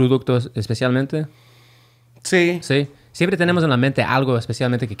 un producto especialmente? Sí. Sí. Siempre tenemos en la mente algo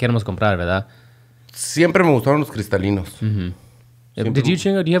especialmente que queremos comprar, ¿verdad? Siempre me gustaron los cristalinos. Did you,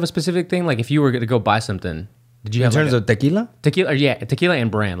 Chingo, do you have a specific thing? Like, if you were to go buy something, did you In have terms like of tequila? tequila? Yeah, tequila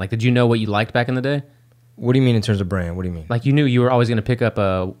and brand. Like, did you know what you liked back in the day? What do you mean in terms of brand? What do you mean? Like, you knew you were always going to pick up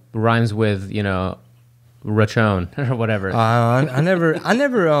rhymes with, you know, Rachon or whatever. I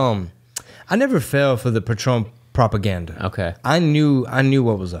never fell for the Patron propaganda. Okay. I knew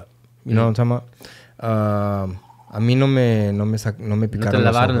what was up. You know what I'm talking about? A mí no me picaron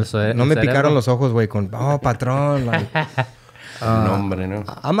los ojos. No me picaron los ojos, güey, con, patrón. Like, Nombre, ¿no?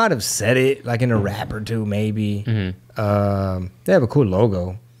 I might have said it, like in a rap or two, maybe. They have a cool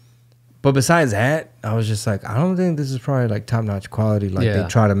logo. But besides that, I was just like, I don't think this is probably like top-notch quality. Like they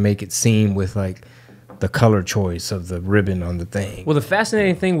try to make it seem with like the color choice of the ribbon on the thing. Well, the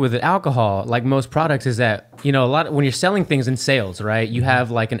fascinating thing with alcohol, like most products, is that, you know, when you're selling things in sales, right, you have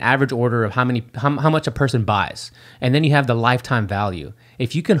like an average order of how much a person buys. And then you have the lifetime value.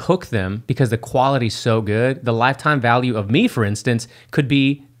 If you can hook them because the quality's so good, the lifetime value of me, for instance, could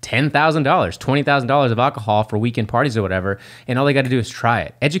be $10,000, $20,000 of alcohol for weekend parties or whatever, and all they got to do is try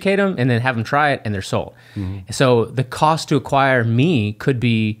it. Educate them, and then have them try it, and they're sold. So the cost to acquire me could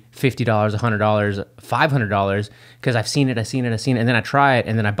be $50, $100, $500, because I've seen it, and then I try it,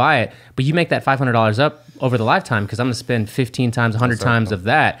 and then I buy it. But you make that $500 up over the lifetime because I'm going to spend 15 times, 100 times of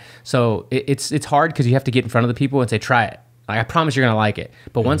that. So it's hard because you have to get in front of the people and say, try it. Like, I promise you're going to like it.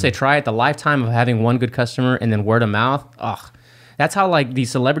 But once they try it, the lifetime of having one good customer and then word of mouth, that's how, like,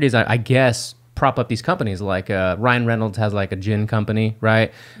 these celebrities, I guess, prop up these companies. Like Ryan Reynolds has like a gin company,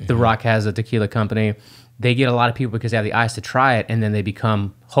 right? The Rock has a tequila company. They get a lot of people because they have the eyes to try it, and then they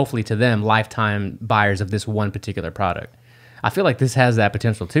become, hopefully to them, lifetime buyers of this one particular product. I feel like this has that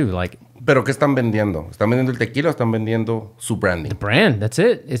potential too. Like, ¿Pero qué están vendiendo? ¿Están vendiendo el tequila o están vendiendo su branding? the brand, that's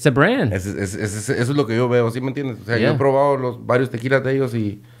it. It's a brand. Eso es lo que yo veo, ¿sí me entiendes? O sea, yo he probado varios tequilas de ellos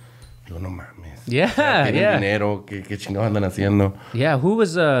y digo, no mames. Yeah, Tienen dinero, ¿qué chingados andan haciendo? Yeah, who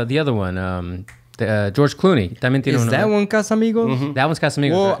was the other one? George Clooney. También tiene Is that one Casamigos? That one's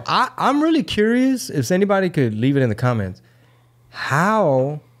Casamigos. Well, I'm really curious if anybody could leave it in the comments.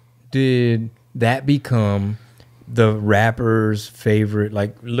 How did that become the rapper's favorite,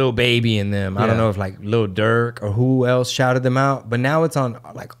 like Lil Baby and them? I don't know if like Lil Durk or who else shouted them out, but now it's on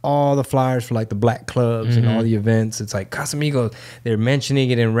like all the flyers for like the black clubs and all the events. It's like Casamigos, they're mentioning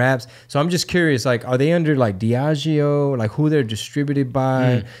it in raps. So I'm just curious, like, are they under like Diageo, like who they're distributed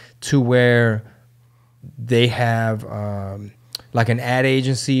by, to where they have like an ad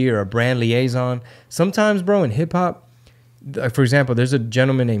agency or a brand liaison? Sometimes, bro, in hip hop, for example, there's a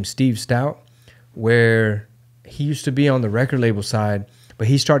gentleman named Steve Stout where he used to be on the record label side, but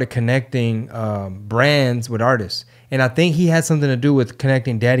he started connecting brands with artists. And I think he had something to do with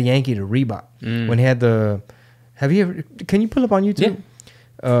connecting Daddy Yankee to Reebok. When he had the... Have you ever... Can you pull up on YouTube?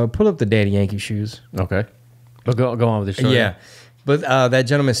 Yeah. Pull up the Daddy Yankee shoes. Okay. But go on with the story. Yeah. But that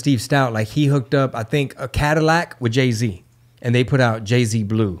gentleman, Steve Stout, like he hooked up, I think, a Cadillac with Jay-Z. And they put out Jay-Z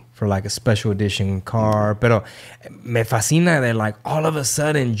Blue for like a special edition car. Pero me fascina that like all of a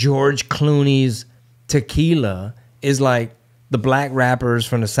sudden George Clooney's tequila is like the black rappers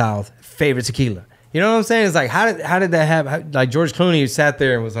from the South favorite tequila. You know what I'm saying? It's like, how did that happen? Like George Clooney sat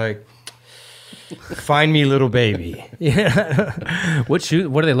there and was like, find me Little Baby. Yeah. What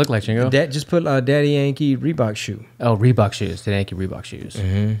shoe? What do they look like, Chingo? Just put Daddy Yankee Reebok shoe. Oh, Reebok shoes. Daddy Yankee Reebok shoes.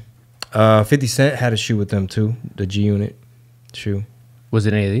 50 Cent had a shoe with them too. The G-Unit shoe. Was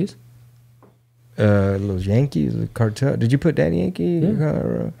it any of these? Los Yankees, the cartel. Did you put Daddy Yankee?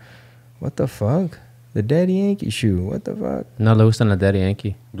 Yeah. What the fuck? The Daddy Yankee shoe. What the fuck? No le gustan la Daddy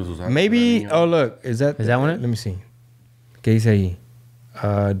Yankee. Maybe. Oh, look. Is that one? Let me see. ¿Qué dice ahí?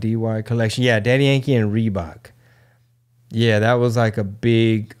 DY collection. Yeah, Daddy Yankee and Reebok. Yeah, that was like a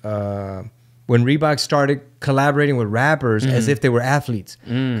big... when Reebok started collaborating with rappers as if they were athletes.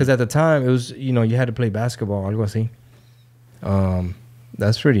 Because at the time, it was, you know, you had to play basketball. Algo así.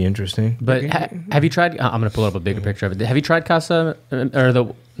 That's pretty interesting. But have you tried... I'm going to pull up a bigger picture of it. Have you tried Casa... or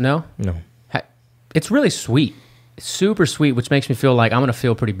the... No? No. It's really sweet. It's super sweet, which makes me feel like I'm going to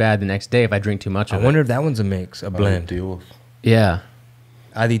feel pretty bad the next day if I drink too much of it. I wonder if that one's a mix, a blend. Aditivos. Yeah.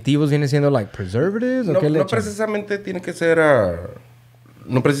 ¿Aditivos viene siendo like preservatives? No, no precisamente tiene que ser...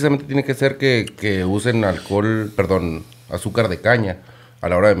 no precisamente tiene que ser que usen azúcar de caña a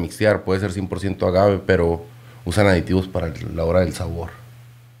la hora de mixear. Puede ser 100% agave, pero usan aditivos para la hora del sabor.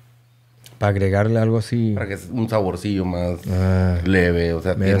 Para agregarle algo así. Para que es un saborcillo más leve. O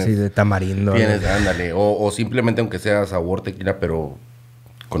sea, tienes así de tamarindo. Tienes, ándale. O simplemente aunque sea sabor tequila, pero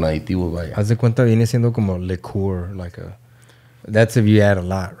con aditivos, vaya. Haz de cuenta, viene siendo como liqueur, like a... That's if you add a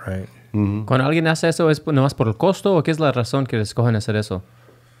lot, right? Cuando alguien hace eso, ¿es nomás por el costo o qué es la razón que escogen hacer eso?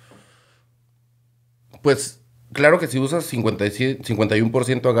 Pues, claro que si usas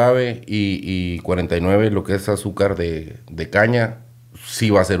 51% agave y 49% lo que es azúcar de caña, sí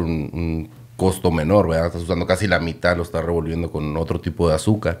va a ser un costo menor, ¿verdad? Estás usando casi la mitad, lo estás revolviendo con otro tipo de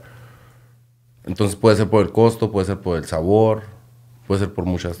azúcar. Entonces puede ser por el costo, puede ser por el sabor, puede ser por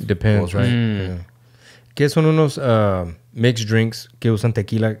muchas Depends, cosas. right? Yeah. ¿Qué son unos mixed drinks que usan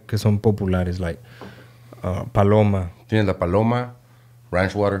tequila que son populares? Like Paloma. Tienes la Paloma,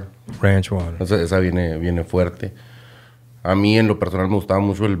 Ranch Water. Ranch Water. Esa viene fuerte. A mí en lo personal me gustaba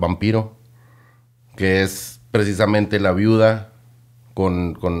mucho el Vampiro, que es precisamente la viuda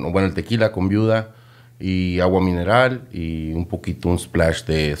bueno, el tequila con viuda y agua mineral y un splash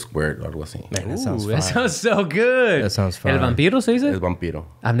de Squirt o algo así. Man, that sounds That fire. sounds so good. That sounds fire. ¿El vampiro se dice? Es Vampiro.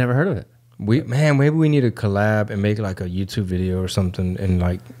 I've never heard of it. Maybe we need to collab and make like a YouTube video or something and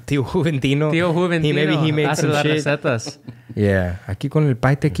like Tío Juventino. Tío Juventino. Maybe he makes hace some las shit. recetas. Yeah. Aquí con el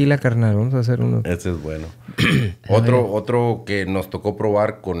pie tequila, carnal. Vamos a hacer uno. Ese es bueno. Otro que nos tocó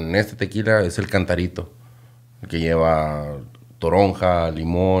probar con este tequila es el Cantarito, que lleva toronja,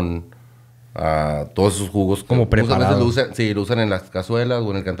 limón, todos esos jugos. Como preparado. Muchas veces lo usan en las cazuelas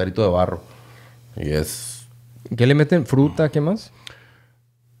o en el cantarito de barro. Y es ¿Qué le meten? ¿Fruta? ¿Qué más?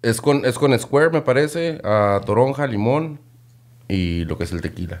 con Square, me parece, toronja, limón y lo que es el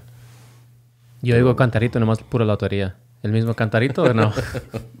tequila. Yo digo cantarito, nomás pura lotería. ¿El mismo cantarito o no?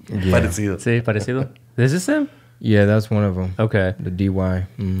 Yeah. Parecido. Sí, parecido. ¿Is this him? Yeah, that's one of them. Okay. The DY.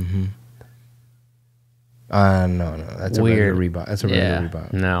 Mm-hmm. No. That's a Weird. regular Reebok. That's a regular Yeah.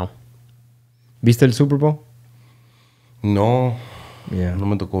 Reebok. No. ¿Viste el Super Bowl? No, Yeah. no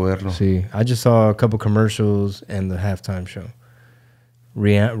me tocó verlo. See, I just saw a couple commercials and the halftime show.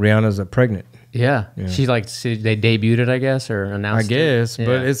 Rihanna's pregnant. Yeah. Yeah. They debuted it, I guess, or I announced guess, it.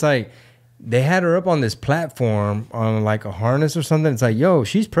 but Yeah. it's like they had her up on this platform on like a harness or something. It's like, yo,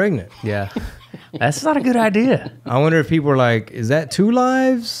 she's pregnant. Yeah. That's not a good idea. I wonder if people are like, is that 2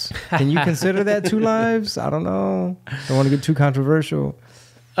 lives? Can you consider that 2 lives? I don't know. Don't want to get too controversial.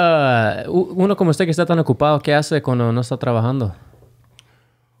 Uno como usted que está tan ocupado, ¿qué hace cuando no está trabajando?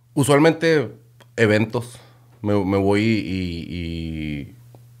 Usualmente eventos. Me voy y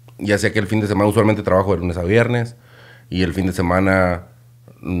ya sea que el fin de semana usualmente trabajo de lunes a viernes y el fin de semana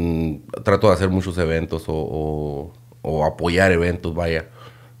trato de hacer muchos eventos o apoyar eventos, vaya.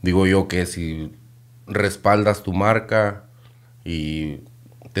 Digo yo que si respaldas tu marca y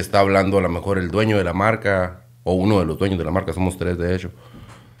te está hablando a lo mejor el dueño de la marca o uno de los dueños de la marca, somos 3 de hecho,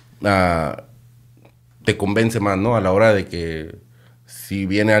 te convence más, ¿no? A la hora de que si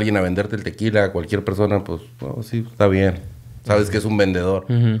viene alguien a venderte el tequila, cualquier persona, pues, no, sí, está bien. Sabes que es un vendedor.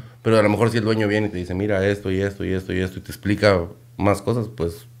 Pero a lo mejor si el dueño viene y te dice, mira, esto y esto y esto y esto, y te explica más cosas,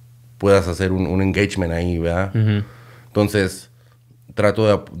 pues, puedas hacer un engagement ahí, ¿verdad? Entonces,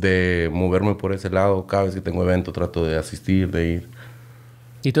 trato de moverme por ese lado. Cada vez que tengo evento, trato de asistir, de ir.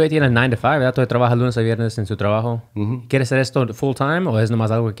 Y todavía tienes 9 to 5, ¿verdad? Todavía trabajas lunes a viernes en su trabajo. ¿Quieres hacer esto full time o es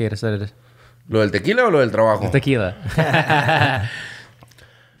nomás algo que quieres hacer? ¿Lo del tequila o lo del trabajo? Tequila.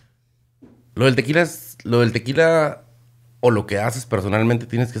 Lo del tequila o lo que haces personalmente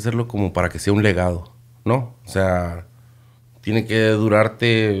tienes que hacerlo como para que sea un legado, ¿no? O sea, tiene que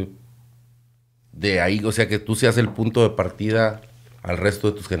durarte de ahí, o sea, que tú seas el punto de partida al resto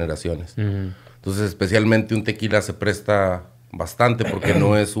de tus generaciones. Entonces, especialmente un tequila se presta bastante porque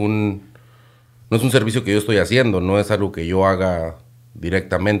no es un servicio que yo estoy haciendo, no es algo que yo haga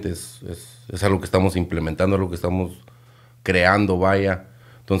directamente, es algo que estamos implementando, algo que estamos creando, vaya.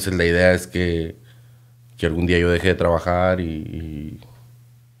 Entonces la idea es que algún día yo deje de trabajar y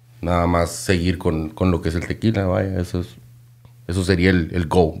nada más seguir con lo que es el tequila, vaya. Eso sería el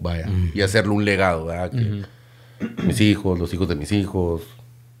go, vaya. Y hacerlo un legado, ¿verdad? Que mis hijos, los hijos de mis hijos,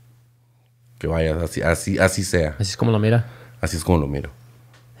 que vaya, así sea. Así es como lo mira. Así es como lo miro.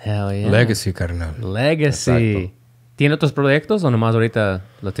 Hell yeah. Legacy, carnal. Legacy. Exacto. ¿Tiene otros proyectos o nomás ahorita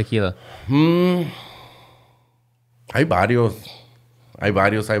la tequila? Hay varios.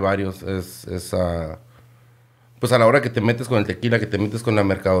 Pues a la hora que te metes con el tequila, que te metes con la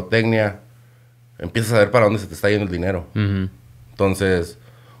mercadotecnia, empiezas a ver para dónde se te está yendo el dinero. Entonces,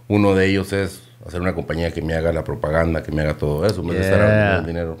 uno de ellos es hacer una compañía que me haga la propaganda, que me haga todo eso. En vez de estar dando el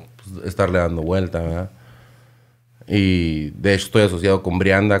dinero, pues, estarle dando vuelta, ¿verdad? Y de hecho estoy asociado con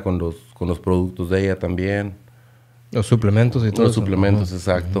Brianda, con los productos de ella también. Los suplementos y todo Los eso. suplementos,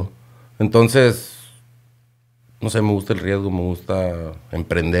 exacto. Entonces, no sé, me gusta el riesgo, me gusta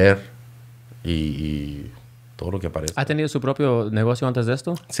emprender y todo lo que aparece. ¿Ha tenido su propio negocio antes de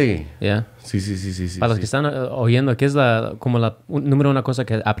esto? Sí. Yeah. Sí. Para los que están oyendo, ¿qué es número una cosa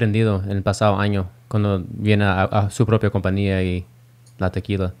que ha aprendido en el pasado año cuando viene a su propia compañía y la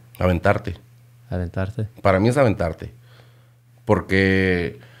tequila? Aventarte. Aventarte. Para mí es aventarte.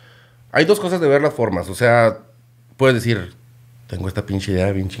 Porque hay dos cosas de ver las formas. O sea, puedes decir, tengo esta pinche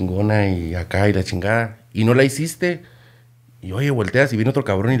idea bien chingona y acá y la chingada. Y no la hiciste. Y oye, volteas y viene otro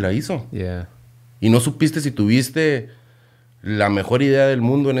cabrón y la hizo. Yeah. Y no supiste si tuviste la mejor idea del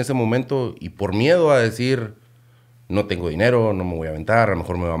mundo en ese momento. Y por miedo a decir, no tengo dinero, no me voy a aventar, a lo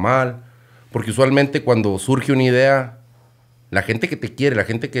mejor me va mal. Porque usualmente cuando surge una idea, la gente que te quiere, la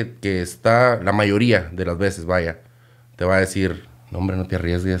gente que está, la mayoría de las veces, vaya, te va a decir, no hombre, no te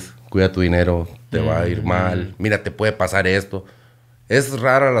arriesgues, cuida tu dinero, te va a ir mal, mira, te puede pasar esto. Es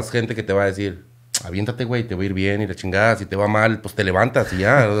rara la gente que te va a decir, aviéntate, güey, te va a ir bien y la chingada, si te va mal, pues te levantas y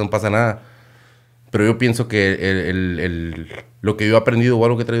ya, no pasa nada. Pero yo pienso que lo que yo he aprendido o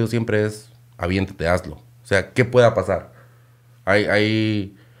algo que he traído siempre es, aviéntate, hazlo. O sea, ¿qué pueda pasar?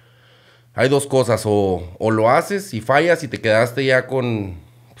 Hay dos cosas, o lo haces y fallas y te quedaste ya con,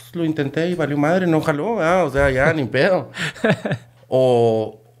 pues lo intenté y valió madre, no jaló, o sea, ya ni pedo.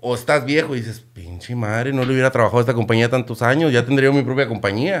 O estás viejo y dices, pinche madre, no le hubiera trabajado a esta compañía tantos años, ya tendría mi propia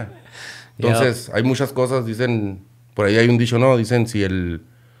compañía. Entonces, hay muchas cosas, dicen, por ahí hay un dicho, ¿no? Dicen, si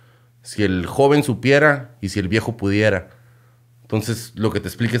el joven supiera y si el viejo pudiera. Entonces, lo que te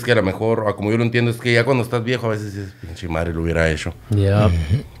explica es que a lo mejor, o como yo lo entiendo, es que ya cuando estás viejo, a veces dices, pinche madre, lo hubiera hecho. Yeah.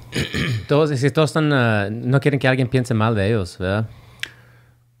 todos están, no quieren que alguien piense mal de ellos, ¿verdad?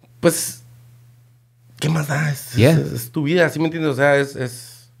 Pues, ¿qué más da? Es tu vida, ¿sí me entiendes? O sea,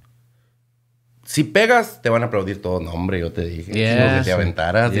 si pegas, te van a aplaudir todo. No, hombre, yo te dije que te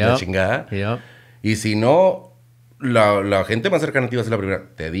aventaras y la chingada. Y si no, la gente más cercana a ti va a ser la primera.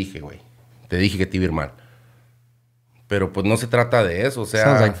 Te dije, güey. Te dije que te iba a ir mal. Pero pues no se trata de eso, o sea...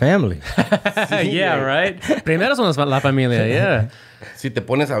 Sounds like family. Sí, yeah, right. Primero somos la familia, yeah. Si te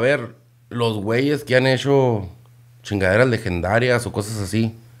pones a ver los güeyes que han hecho chingaderas legendarias o cosas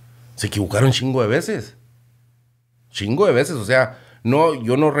así, se equivocaron chingo de veces. Chingo de veces, o sea,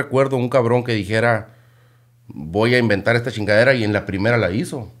 yo no recuerdo un cabrón que dijera, voy a inventar esta chingadera y en la primera la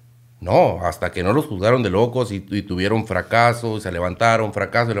hizo. No, hasta que no los juzgaron de locos y tuvieron fracaso, y se levantaron,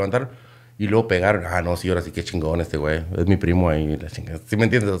 fracaso, y levantaron, y luego pegaron. Ah, no, sí, ahora sí que chingón este güey. Es mi primo ahí, la chingada. ¿Sí me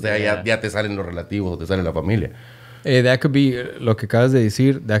entiendes? O sea, ya te salen los relativos, te sale la familia. That could be, lo que acabas de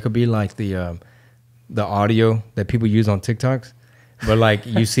decir, that could be like the audio that people use on TikToks. But like,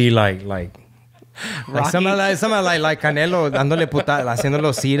 you see like somebody like Carnero dándole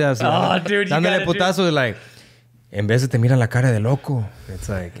haciéndole ciras. Dándole putazos, like, en vez de te miran la cara de loco. It's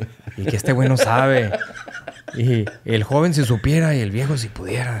like, y que este güey no sabe. Y el joven si supiera y el viejo si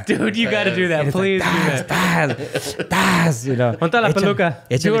pudiera. Dude, you gotta do that, please. You know. Ponte la peluca.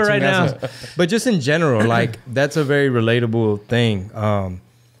 Do it right now. But just in general, like, that's a very relatable thing.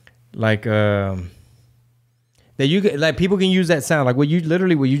 That you can, like, people can use that sound. Like what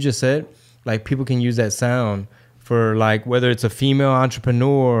you just said, like people can use that sound for, like, whether it's a female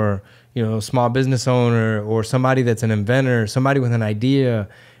entrepreneur, you know, small business owner, or somebody that's an inventor, somebody with an idea,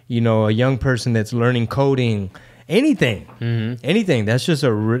 you know, a young person that's learning coding, anything. That's just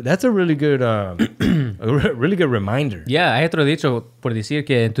that's a really good really good reminder. Yeah, hay otro dicho por decir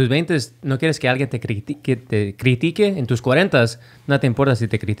que en tus 20s no quieres que alguien te critique, en tus 40s no te importa si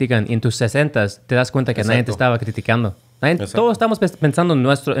te critican, y en tus 60s te das cuenta que nadie te estaba criticando. Todos estamos pensando en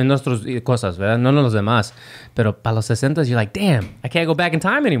nuestras cosas, ¿verdad? No en los demás. Pero para los 60s, you're like, damn, I can't go back in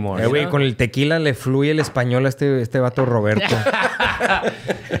time anymore. Güey, con el tequila le fluye el español a este vato Roberto.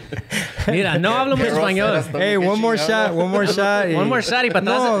 Mira, no hablo mucho español. Hey, one more shot. One more shot y patas.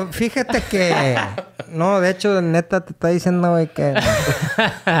 No, fíjate que... No, de hecho, neta, te está diciendo, güey, que...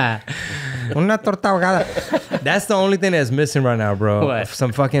 Una torta ahogada. That's the only thing that's missing right now, bro. What?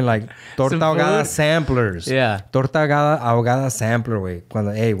 Some fucking, like, torta ahogada samplers. Yeah. Torta ahogada sampler, güey.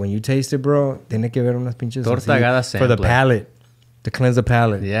 When you taste it, bro, tiene que ver unas pinches... Torta ahogada sampler. For the palate. To cleanse the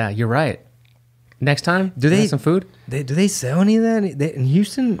palate. Yeah, you're right. Next time, do they have some food? Do they sell any of that? In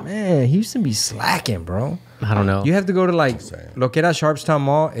Houston, man, Houston be slacking, bro. I don't know. You have to go to, like, lo que era Sharpstown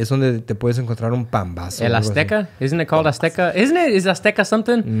Mall, es donde te puedes encontrar un pambazo. El Azteca? Isn't it called Azteca? Is Azteca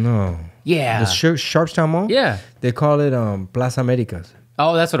something? No. Yeah. The Sharpstown Mall? Yeah. They call it Plaza Americas.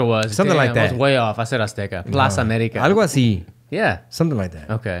 Oh, that's what it was. Something like that. I was way off. I said Azteca. Plaza America. Algo así. Yeah. Something like that.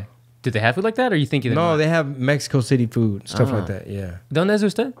 Okay. Do they have food like that, or you think you No, they have Mexico City food, stuff like that, yeah. ¿Dónde es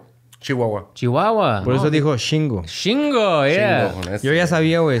usted? Chihuahua. Por eso dijo Chingo. Chingo, yeah. Chingo con Yo ya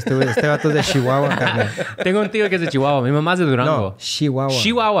sabía, güey. Este vato es de Chihuahua, carnal. Tengo un tío que es de Chihuahua. Mi mamá es de Durango. No, Chihuahua.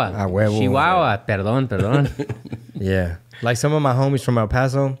 Chihuahua. Ah, huevo. Chihuahua. Perdón. Yeah. Like some of my homies from El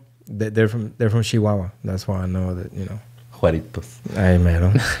Paso, they're from Chihuahua. That's why I know that, you know. Juaritos. Ay,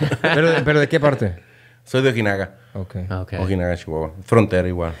 mero. pero ¿de qué parte? Soy de Ojinaga. Okay. Ojinaga, Chihuahua. Frontera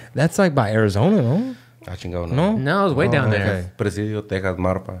igual. That's like by Arizona, no? Ah, chingado, no. No? No, it's way down there. Okay. Presidio, Texas,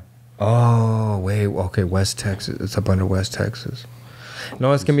 Marpa. Oh, wait. Okay, West Texas. It's up under West Texas.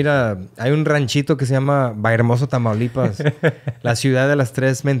 No, es que mira, hay un ranchito que se llama Hermoso, Tamaulipas. La ciudad de las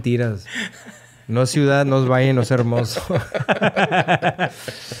tres mentiras. No ciudad, no es valle, no es hermoso.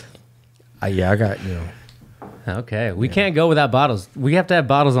 I got, you know. Okay. We can't go without bottles. We have to have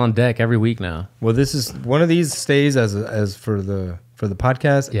bottles on deck every week now. Well, this is one of these stays as for the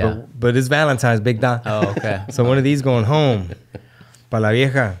podcast. Yeah. But it's Valentine's, big da. Oh, okay. So one of these going home. Pa la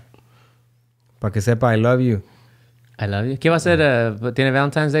vieja. Pa que sepa I love you. I love you. ¿Qué va a hacer? ¿Tiene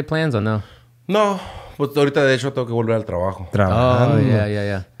Valentine's Day plans o no? No, pues ahorita de hecho tengo que volver al trabajo. Trabajando. Oh,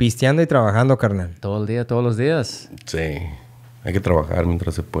 yeah. Pisteando y trabajando, carnal. Todo el día, todos los días. Sí, hay que trabajar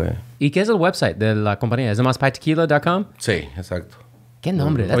mientras se puede. ¿Y qué es el website de la compañía? ¿Es más tequila.com? Sí, exacto. ¿Qué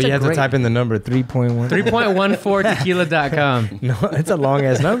nombre? Oh, That's you a have to great... type in the number 3.1. 3.14tequila.com. No, it's a long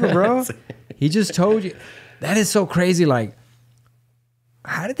ass number, bro. He just told you. That is so crazy. Like,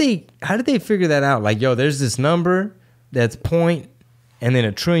 how did they figure that out? Like, yo, there's this number that's point and then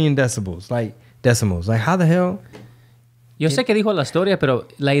a trillion decimals. Like, how the hell? Yo sé que dijo la historia, pero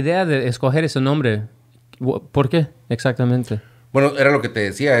la idea de escoger ese nombre, ¿por qué exactamente? Bueno, era lo que te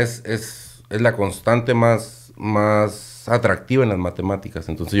decía, es la constante más atractiva en las matemáticas.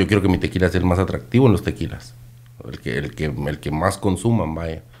 Entonces yo quiero que mi tequila sea el más atractivo en los tequilas. El que más consuman,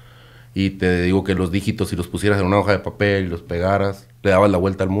 vaya. Y te digo que los dígitos, si los pusieras en una hoja de papel y los pegaras, le dabas la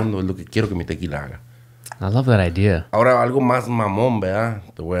vuelta al mundo. Es lo que quiero que mi tequila haga. I love that idea. Ahora, algo más mamón, ¿verdad?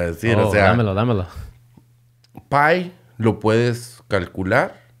 Te voy a decir, Oh, o sea... dámelo. Pie lo puedes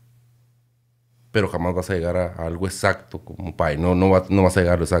calcular, pero jamás vas a llegar a algo exacto como pie. No vas a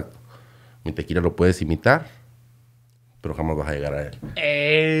llegar a lo exacto. Mi tequila lo puedes imitar, pero jamás vas a llegar a él.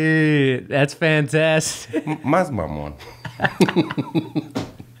 Hey, that's fantastic. Más mamón.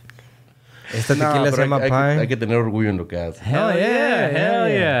 Esta tequila se llama Pie. Hay que tener orgullo en lo que hace. Hell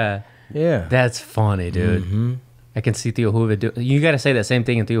yeah. Yeah. That's funny, dude. Mm-hmm. I can see Tío Juve do. You gotta say that same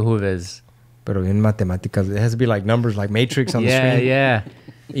thing in Tío Juve's. Pero en matemáticas, it has to be like numbers, like Matrix on the screen. Yeah.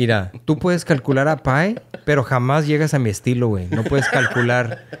 Mira, tú puedes calcular a Pi, pero jamás llegas a mi estilo, güey. No puedes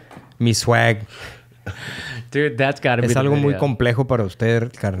calcular mi swag. Dude, that's gotta be Es the algo muy video. complejo para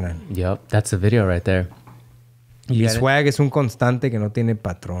usted, carnal. Yep, that's the video right there. Mi got it? swag es un constante que no tiene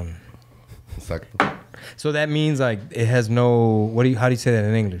patrón. Exacto. So that means like it has no... How do you say that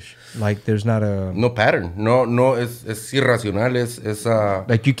in English? Like there's not a... No pattern. No, es irracional.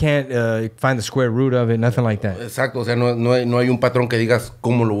 Like you can't find the square root of it, nothing like that. Exacto. O sea, no hay un patrón que digas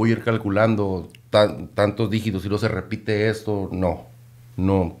cómo lo voy a ir calculando. Tantos dígitos y luego se repite esto. No,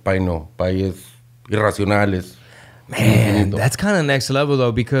 Pi no. Pi es irracional. Es Man, infinito. that's kind of next level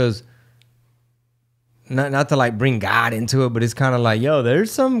though, because not to like bring God into it, but it's kind of like, yo,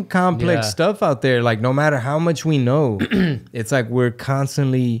 there's some complex stuff out there. Like no matter how much we know, it's like we're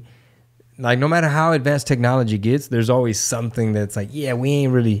constantly, like no matter how advanced technology gets, there's always something that's like, yeah, we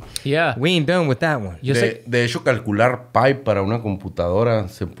ain't done with that one. Yo sé... De hecho, calcular pi para una computadora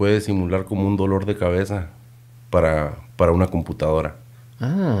se puede simular como un dolor de cabeza para una computadora.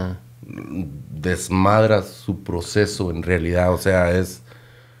 Ah. Desmadras su proceso en realidad. O sea,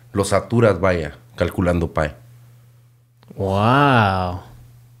 lo saturas, vaya, calculando pi. Wow. O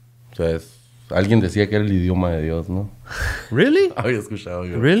sea, alguien decía que era el idioma de Dios, ¿no? Really? Había escuchado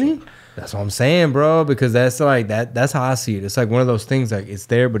yo. Really? That's what I'm saying, bro, because that's like that's how I see it. It's like one of those things like it's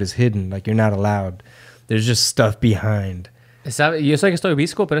there but it's hidden, like you're not allowed. There's just stuff behind. ¿Sabe? Yo sé que estoy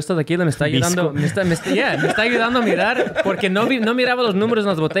visco, pero esta tequila me está ayudando. Me está ayudando a mirar porque no miraba los números en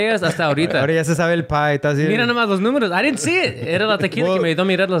las botellas hasta ahorita. Ahora ya se sabe el pie. Mira nomás los números. I didn't see it. Era la tequila que me ayudó a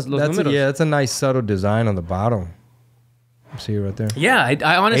mirar los números. Yeah, that's a nice subtle design on the bottle. See it right there. Yeah,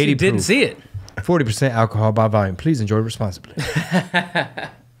 I honestly 80 didn't proof. see it. 40% alcohol by volume. Please enjoy responsibly.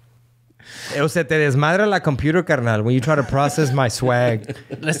 O sea, te desmadra la computer, carnal, when you try to process my swag.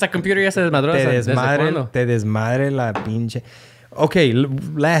 Esta computer ya se desmadró. Te desmadre la pinche. Okay,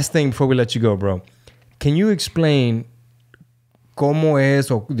 last thing before we let you go, bro. Can you explain cómo es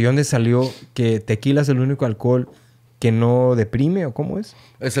o de dónde salió que tequila es el único alcohol que no deprime o cómo es?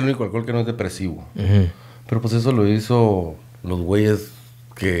 Es el único alcohol que no es depresivo. Pero pues eso lo hizo los güeyes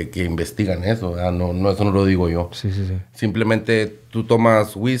que investigan eso, ¿verdad? No, eso no lo digo yo. Sí, sí, sí. Simplemente tú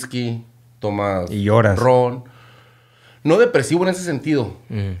tomas whisky, tomas Y lloras. ron. No depresivo en ese sentido,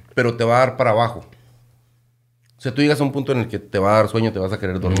 pero te va a dar para abajo. O sea, tú llegas a un punto en el que te va a dar sueño, te vas a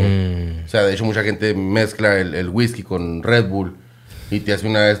querer dormir. O sea, de hecho, mucha gente mezcla el whisky con Red Bull y te hace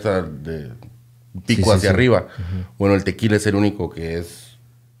una de estas de pico hacia arriba. Bueno, el tequila es el único que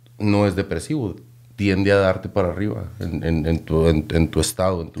no es depresivo. Tiende a darte para arriba en tu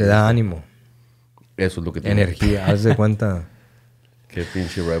estado. Te da ánimo. Eso es lo que tiene. Energía, haz de cuenta. Qué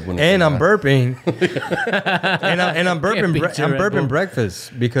pinche Red Bull. And I'm burping. and I'm burping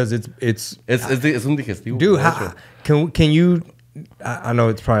breakfast because it's es un digestivo. dude, can you I know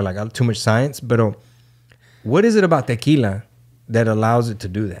it's probably like too much science, but what is it about tequila that allows it to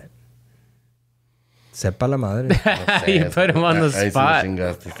do that? Sepa la madre. No sé, You put him on the ahí spot. Sí me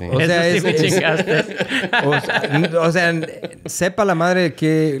chingaste, sí. O sea, Eso sí me chingaste. o sea, sepa la madre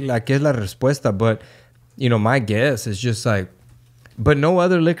que es la respuesta, but you know, my guess is just like, but no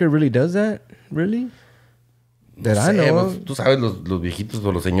other liquor really does that, really? That I know. Pues, tú sabes, los viejitos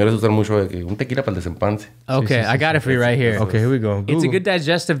o los señores usan mucho de que un tequila para el desempance. Okay, I got it for you right here. Okay, here we go. It's a Google. good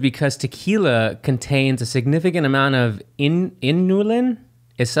digestive because tequila contains a significant amount of inulin,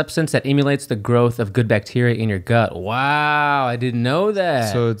 a substance that emulates the growth of good bacteria in your gut. Wow, I didn't know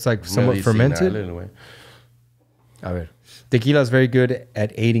that. So it's like somewhat fermented. Güey. A ver. Tequila is very good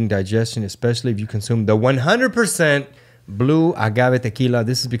at aiding digestion, especially if you consume the 100% blue agave tequila.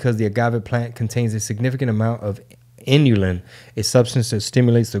 This is because the agave plant contains a significant amount of inulin, a substance that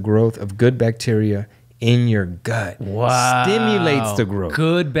stimulates the growth of good bacteria in your gut. Wow. Stimulates the growth.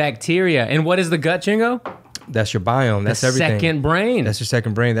 Good bacteria. And what is the gut, Chingo? That's your biome. That's the everything. second brain. That's your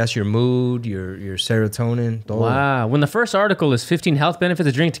second brain. That's your mood, your serotonin. Todo. Wow. When the first article is 15 health benefits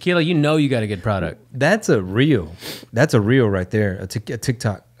of drinking tequila, you know you got a good product. That's a reel. That's a reel right there. A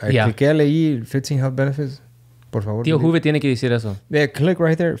TikTok. Yeah. Cliqué leí 15 health benefits. Por favor. Tío Juve tiene que decir eso. Yeah, click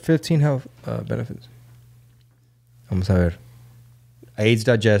right there. 15 health benefits. Vamos a ver. AIDS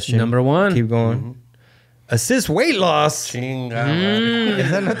digestion. Number 1. Keep going. Assist weight loss. Chinga.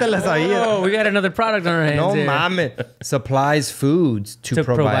 Esa no te la sabía. Oh, we got another product on our hands No here. mames. Supplies foods to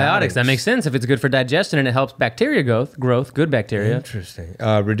probiotics. That makes sense if it's good for digestion and it helps bacteria growth, good bacteria. Interesting.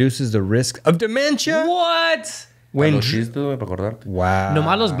 Reduces the risk of dementia. What? When Los chistes, güey, para acordarte. wow.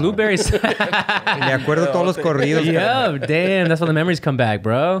 Nomás los blueberries. Me acuerdo todos los corridos. Yeah, damn. That's when the memories come back,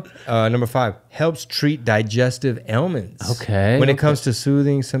 bro. Number 5, helps treat digestive ailments. Okay, When it okay. comes to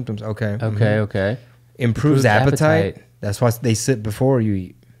soothing symptoms. Okay. Okay. Improves Improves appetite. appetite. That's why they sit before you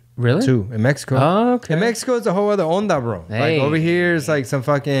eat. Really? Too. In Mexico. Oh, okay. In Mexico, it's a whole other onda, bro. Hey. Like over here, it's like some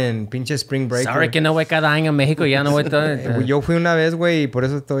fucking pinche spring breaker. Sorry que no voy cada año a México, ya no voy todo. Yo fui una vez, güey, y por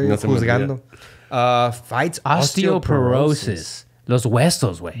eso estoy No se me juzgando. Fights Osteoporosis. Los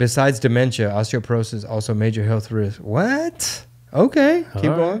huesos, güey. Besides dementia, osteoporosis also major health risk. What? Okay, keep All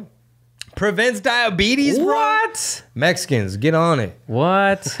right. going. Prevents diabetes, bro. What? Mexicans, get on it.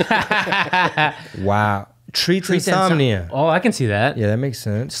 What? Wow. Treats insomnia. Oh, I can see that. Yeah, that makes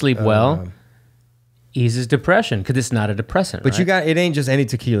sense. Sleep well. Eases depression because it's not a depressant. But right? you got it ain't just any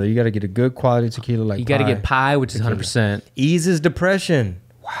tequila. You got to get a good quality tequila like You got to pie. get pie, which is 100%. Eases depression.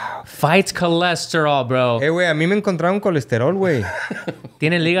 Fights cholesterol, bro. Hey, güey, a mí me encontraron colesterol, güey.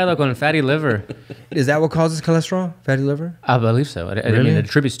 Tiene el hígado con fatty liver. Is that what causes cholesterol? Fatty liver? I believe so. I Really? mean, it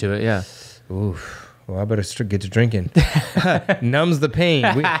attributes to it, yeah. Oof. Well, I better get to drinking. Numbs the pain.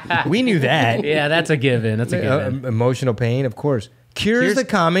 We knew that. Yeah, that's a given. That's a given. Emotional pain, of course. Cures the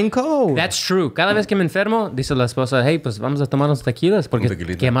common cold. That's true. Cada vez que me enfermo, dice la esposa, hey, pues vamos a tomar unos tequilas porque Un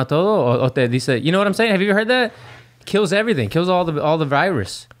tequilita. quema todo. O te dice, you know what I'm saying? Have you ever heard that? Kills everything. Kills all the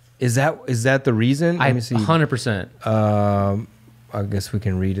virus. Is that the reason? Let me see. 100%. I guess we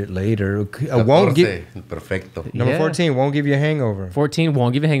can read it later. Won't give, Perfecto. number Yeah. 14, won't give you a hangover. 14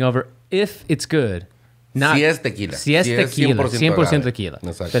 won't give you a hangover if it's good. Not, Si es tequila. Si es tequila. 100% agave. tequila.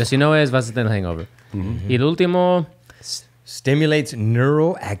 Exacto. Pero si no es, vas a tener hangover. Y el último, Stimulates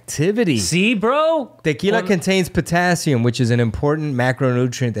neural activity. sí, bro. Tequila contains potassium, which is an important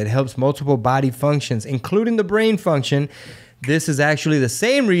macronutrient that helps multiple body functions, including the brain function. This is actually the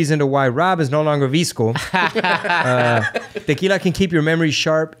same reason to why Rob is no longer visco. Tequila can keep your memory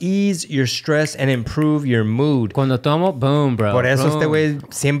sharp, ease your stress, and improve your mood. Cuando tomo, boom, bro. Por eso Boom. este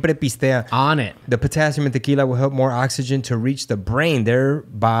güey siempre pistea. On it. The potassium in tequila will help more oxygen to reach the brain,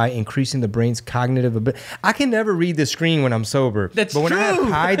 thereby increasing the brain's cognitive ability. I can never read the screen when I'm sober. That's but when I true.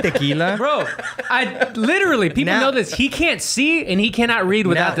 have high tequila, Bro, I literally, people Now- know this. He can't see and he cannot read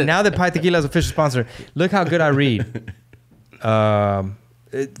without the... now that Pi Tequila is official sponsor, look how good I read. Wow.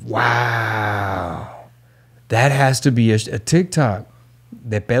 That has to be a TikTok.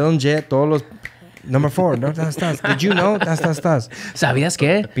 De pedo en jet, todos los... Number 4, no estás. Did you know? Estás. ¿Sabías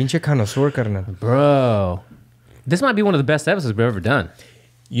qué? Pinche connoisseur, carnal. Bro. This might be one of the best episodes we've ever done.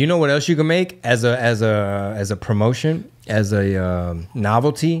 You know what else you can make as a promotion, as a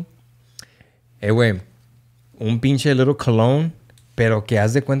novelty? Güey, un pinche little cologne, pero que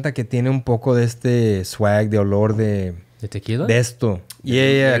haz de cuenta que tiene un poco de este swag, de olor de... ¿De tequila? De esto.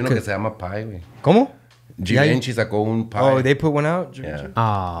 Hay uno que se llama Pie, güey. ¿Cómo? Givenchy sacó un Pie. Oh, they put one out? Yeah.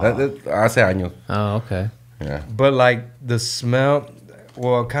 Oh. Hace años. Oh, okay. Yeah. But like the smell,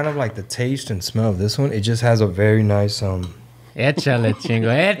 well, kind of like the taste and smell of this one, it just has a very nice... Échale, Chingo,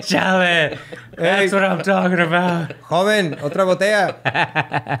 échale. That's what I'm talking about. Joven, otra botella.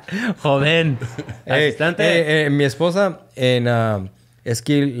 Joven. Asistente. Mi esposa, es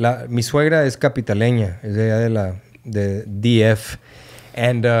que mi suegra es capitaleña, es de allá de DF.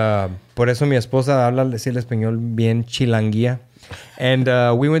 And por eso mi esposa habla el español bien chilanguía. And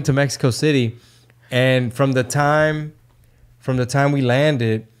we went to Mexico City. And from the time we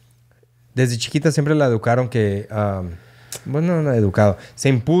landed, desde chiquita siempre la educaron que... bueno, no educado. Se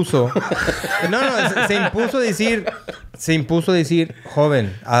impuso decir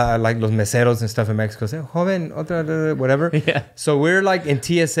joven, like los meseros and stuff in Mexico. Say, joven, otra, whatever. Yeah. So we're like in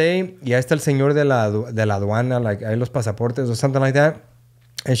TSA, y ahí está el señor de la aduana, like ahí los pasaportes or something like that.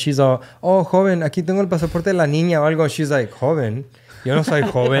 And she's all, oh, joven, aquí tengo el pasaporte de la niña o algo. She's like, joven. Yo no soy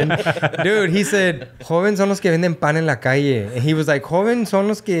joven. Dude, he said, joven son los que venden pan en la calle. And he was like, joven son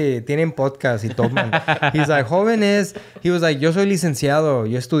los que tienen podcast y toman. He's like, he was like, yo soy licenciado.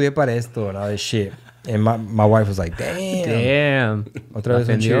 Yo estudié para esto and all this shit. And my wife was like, damn. Otra vez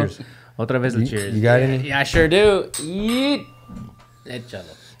un cheers. Otra vez el cheers. You got any? Yeah, I sure do. Yeet. Échalo.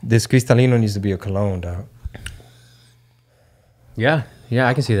 This Cristalino needs to be a cologne, dog. Yeah,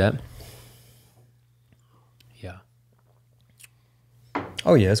 I can see that. Yeah.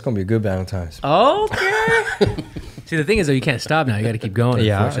 Oh, yeah, it's going to be a good Valentine's. Okay. See, the thing is, though, you can't stop now. You got to keep going.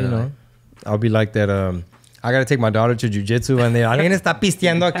 Yeah, you unfortunately. know. I'll be like that. I got to take my daughter to jiu-jitsu and then alguien está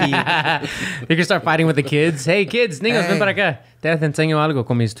pisteando aquí. You can start fighting with the kids. Hey, kids, niños, ven Hey. para acá. Te enseño algo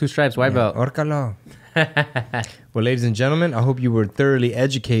con mis 2 stripes white belt. Órcalo. Well, ladies and gentlemen, I hope you were thoroughly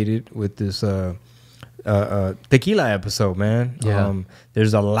educated with this tequila episode, man. Yeah.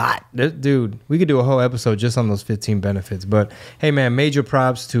 There's a lot. Dude, we could do a whole episode just on those 15 benefits. But, hey, man, major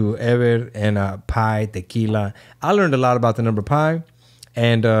props to Heber and Pi Tequila. I learned a lot about the number Pi,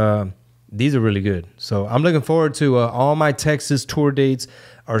 and these are really good. So I'm looking forward to all my Texas tour dates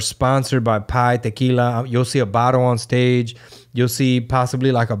are sponsored by Pi Tequila. You'll see a bottle on stage. You'll see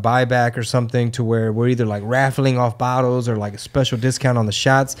possibly like a buyback or something to where we're either like raffling off bottles or like a special discount on the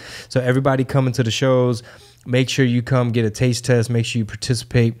shots. So everybody coming to the shows, make sure you come get a taste test. Make sure you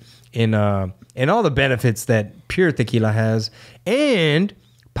participate in all the benefits that pure tequila has. And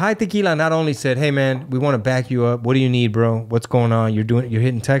Pi Tequila not only said, hey man, we want to back you up. What do you need, bro? What's going on? You're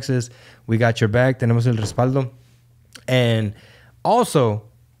hitting Texas. We got your back. Tenemos el respaldo. And also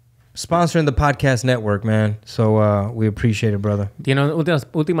sponsoring the podcast network, man. So we appreciate it, brother. ¿Tiene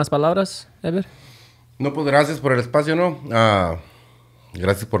últimas palabras, Heber? No, pues gracias por el espacio, ¿no?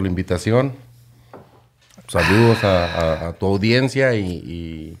 Gracias por la invitación. Saludos a tu audiencia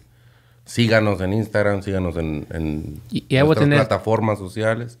y síganos en Instagram, síganos en nuestras plataformas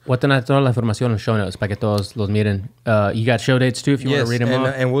sociales. Voy a tener toda la información en show notes para que todos los miren. You got show dates too if you want to read them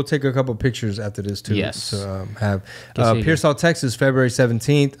off. And we'll take a couple pictures after this too. Yes. So have Pearsall, Texas, February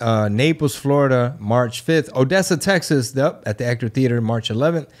 17th. Naples, Florida, March 5th. Odessa, Texas, at the Actor Theater, March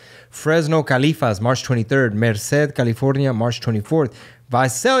 11th. Fresno, Califas, March 23rd. Merced, California, March 24th.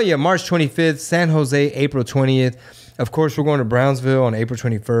 Visalia, March 25th. San Jose, April 20th. Of course, we're going to Brownsville on April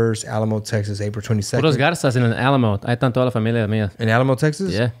 21st. Alamo, Texas, April 22nd. Puros garzas en Alamo. Ahí están toda la familia mía. In Alamo,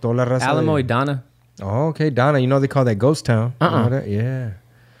 Texas? Yeah. Toda la raza Alamo y Donna. Oh, okay. Donna, you know they call that ghost town. You know that? Yeah.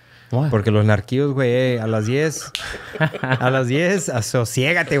 Why? Porque los narquillos, güey, a las 10,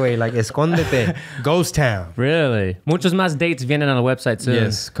 asosiégate, güey, like, escóndete. Ghost town. Really? Muchos más dates vienen on the website soon.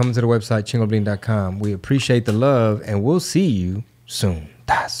 Yes, come to the website, chingobling.com. We appreciate the love, and we'll see you soon.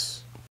 Das.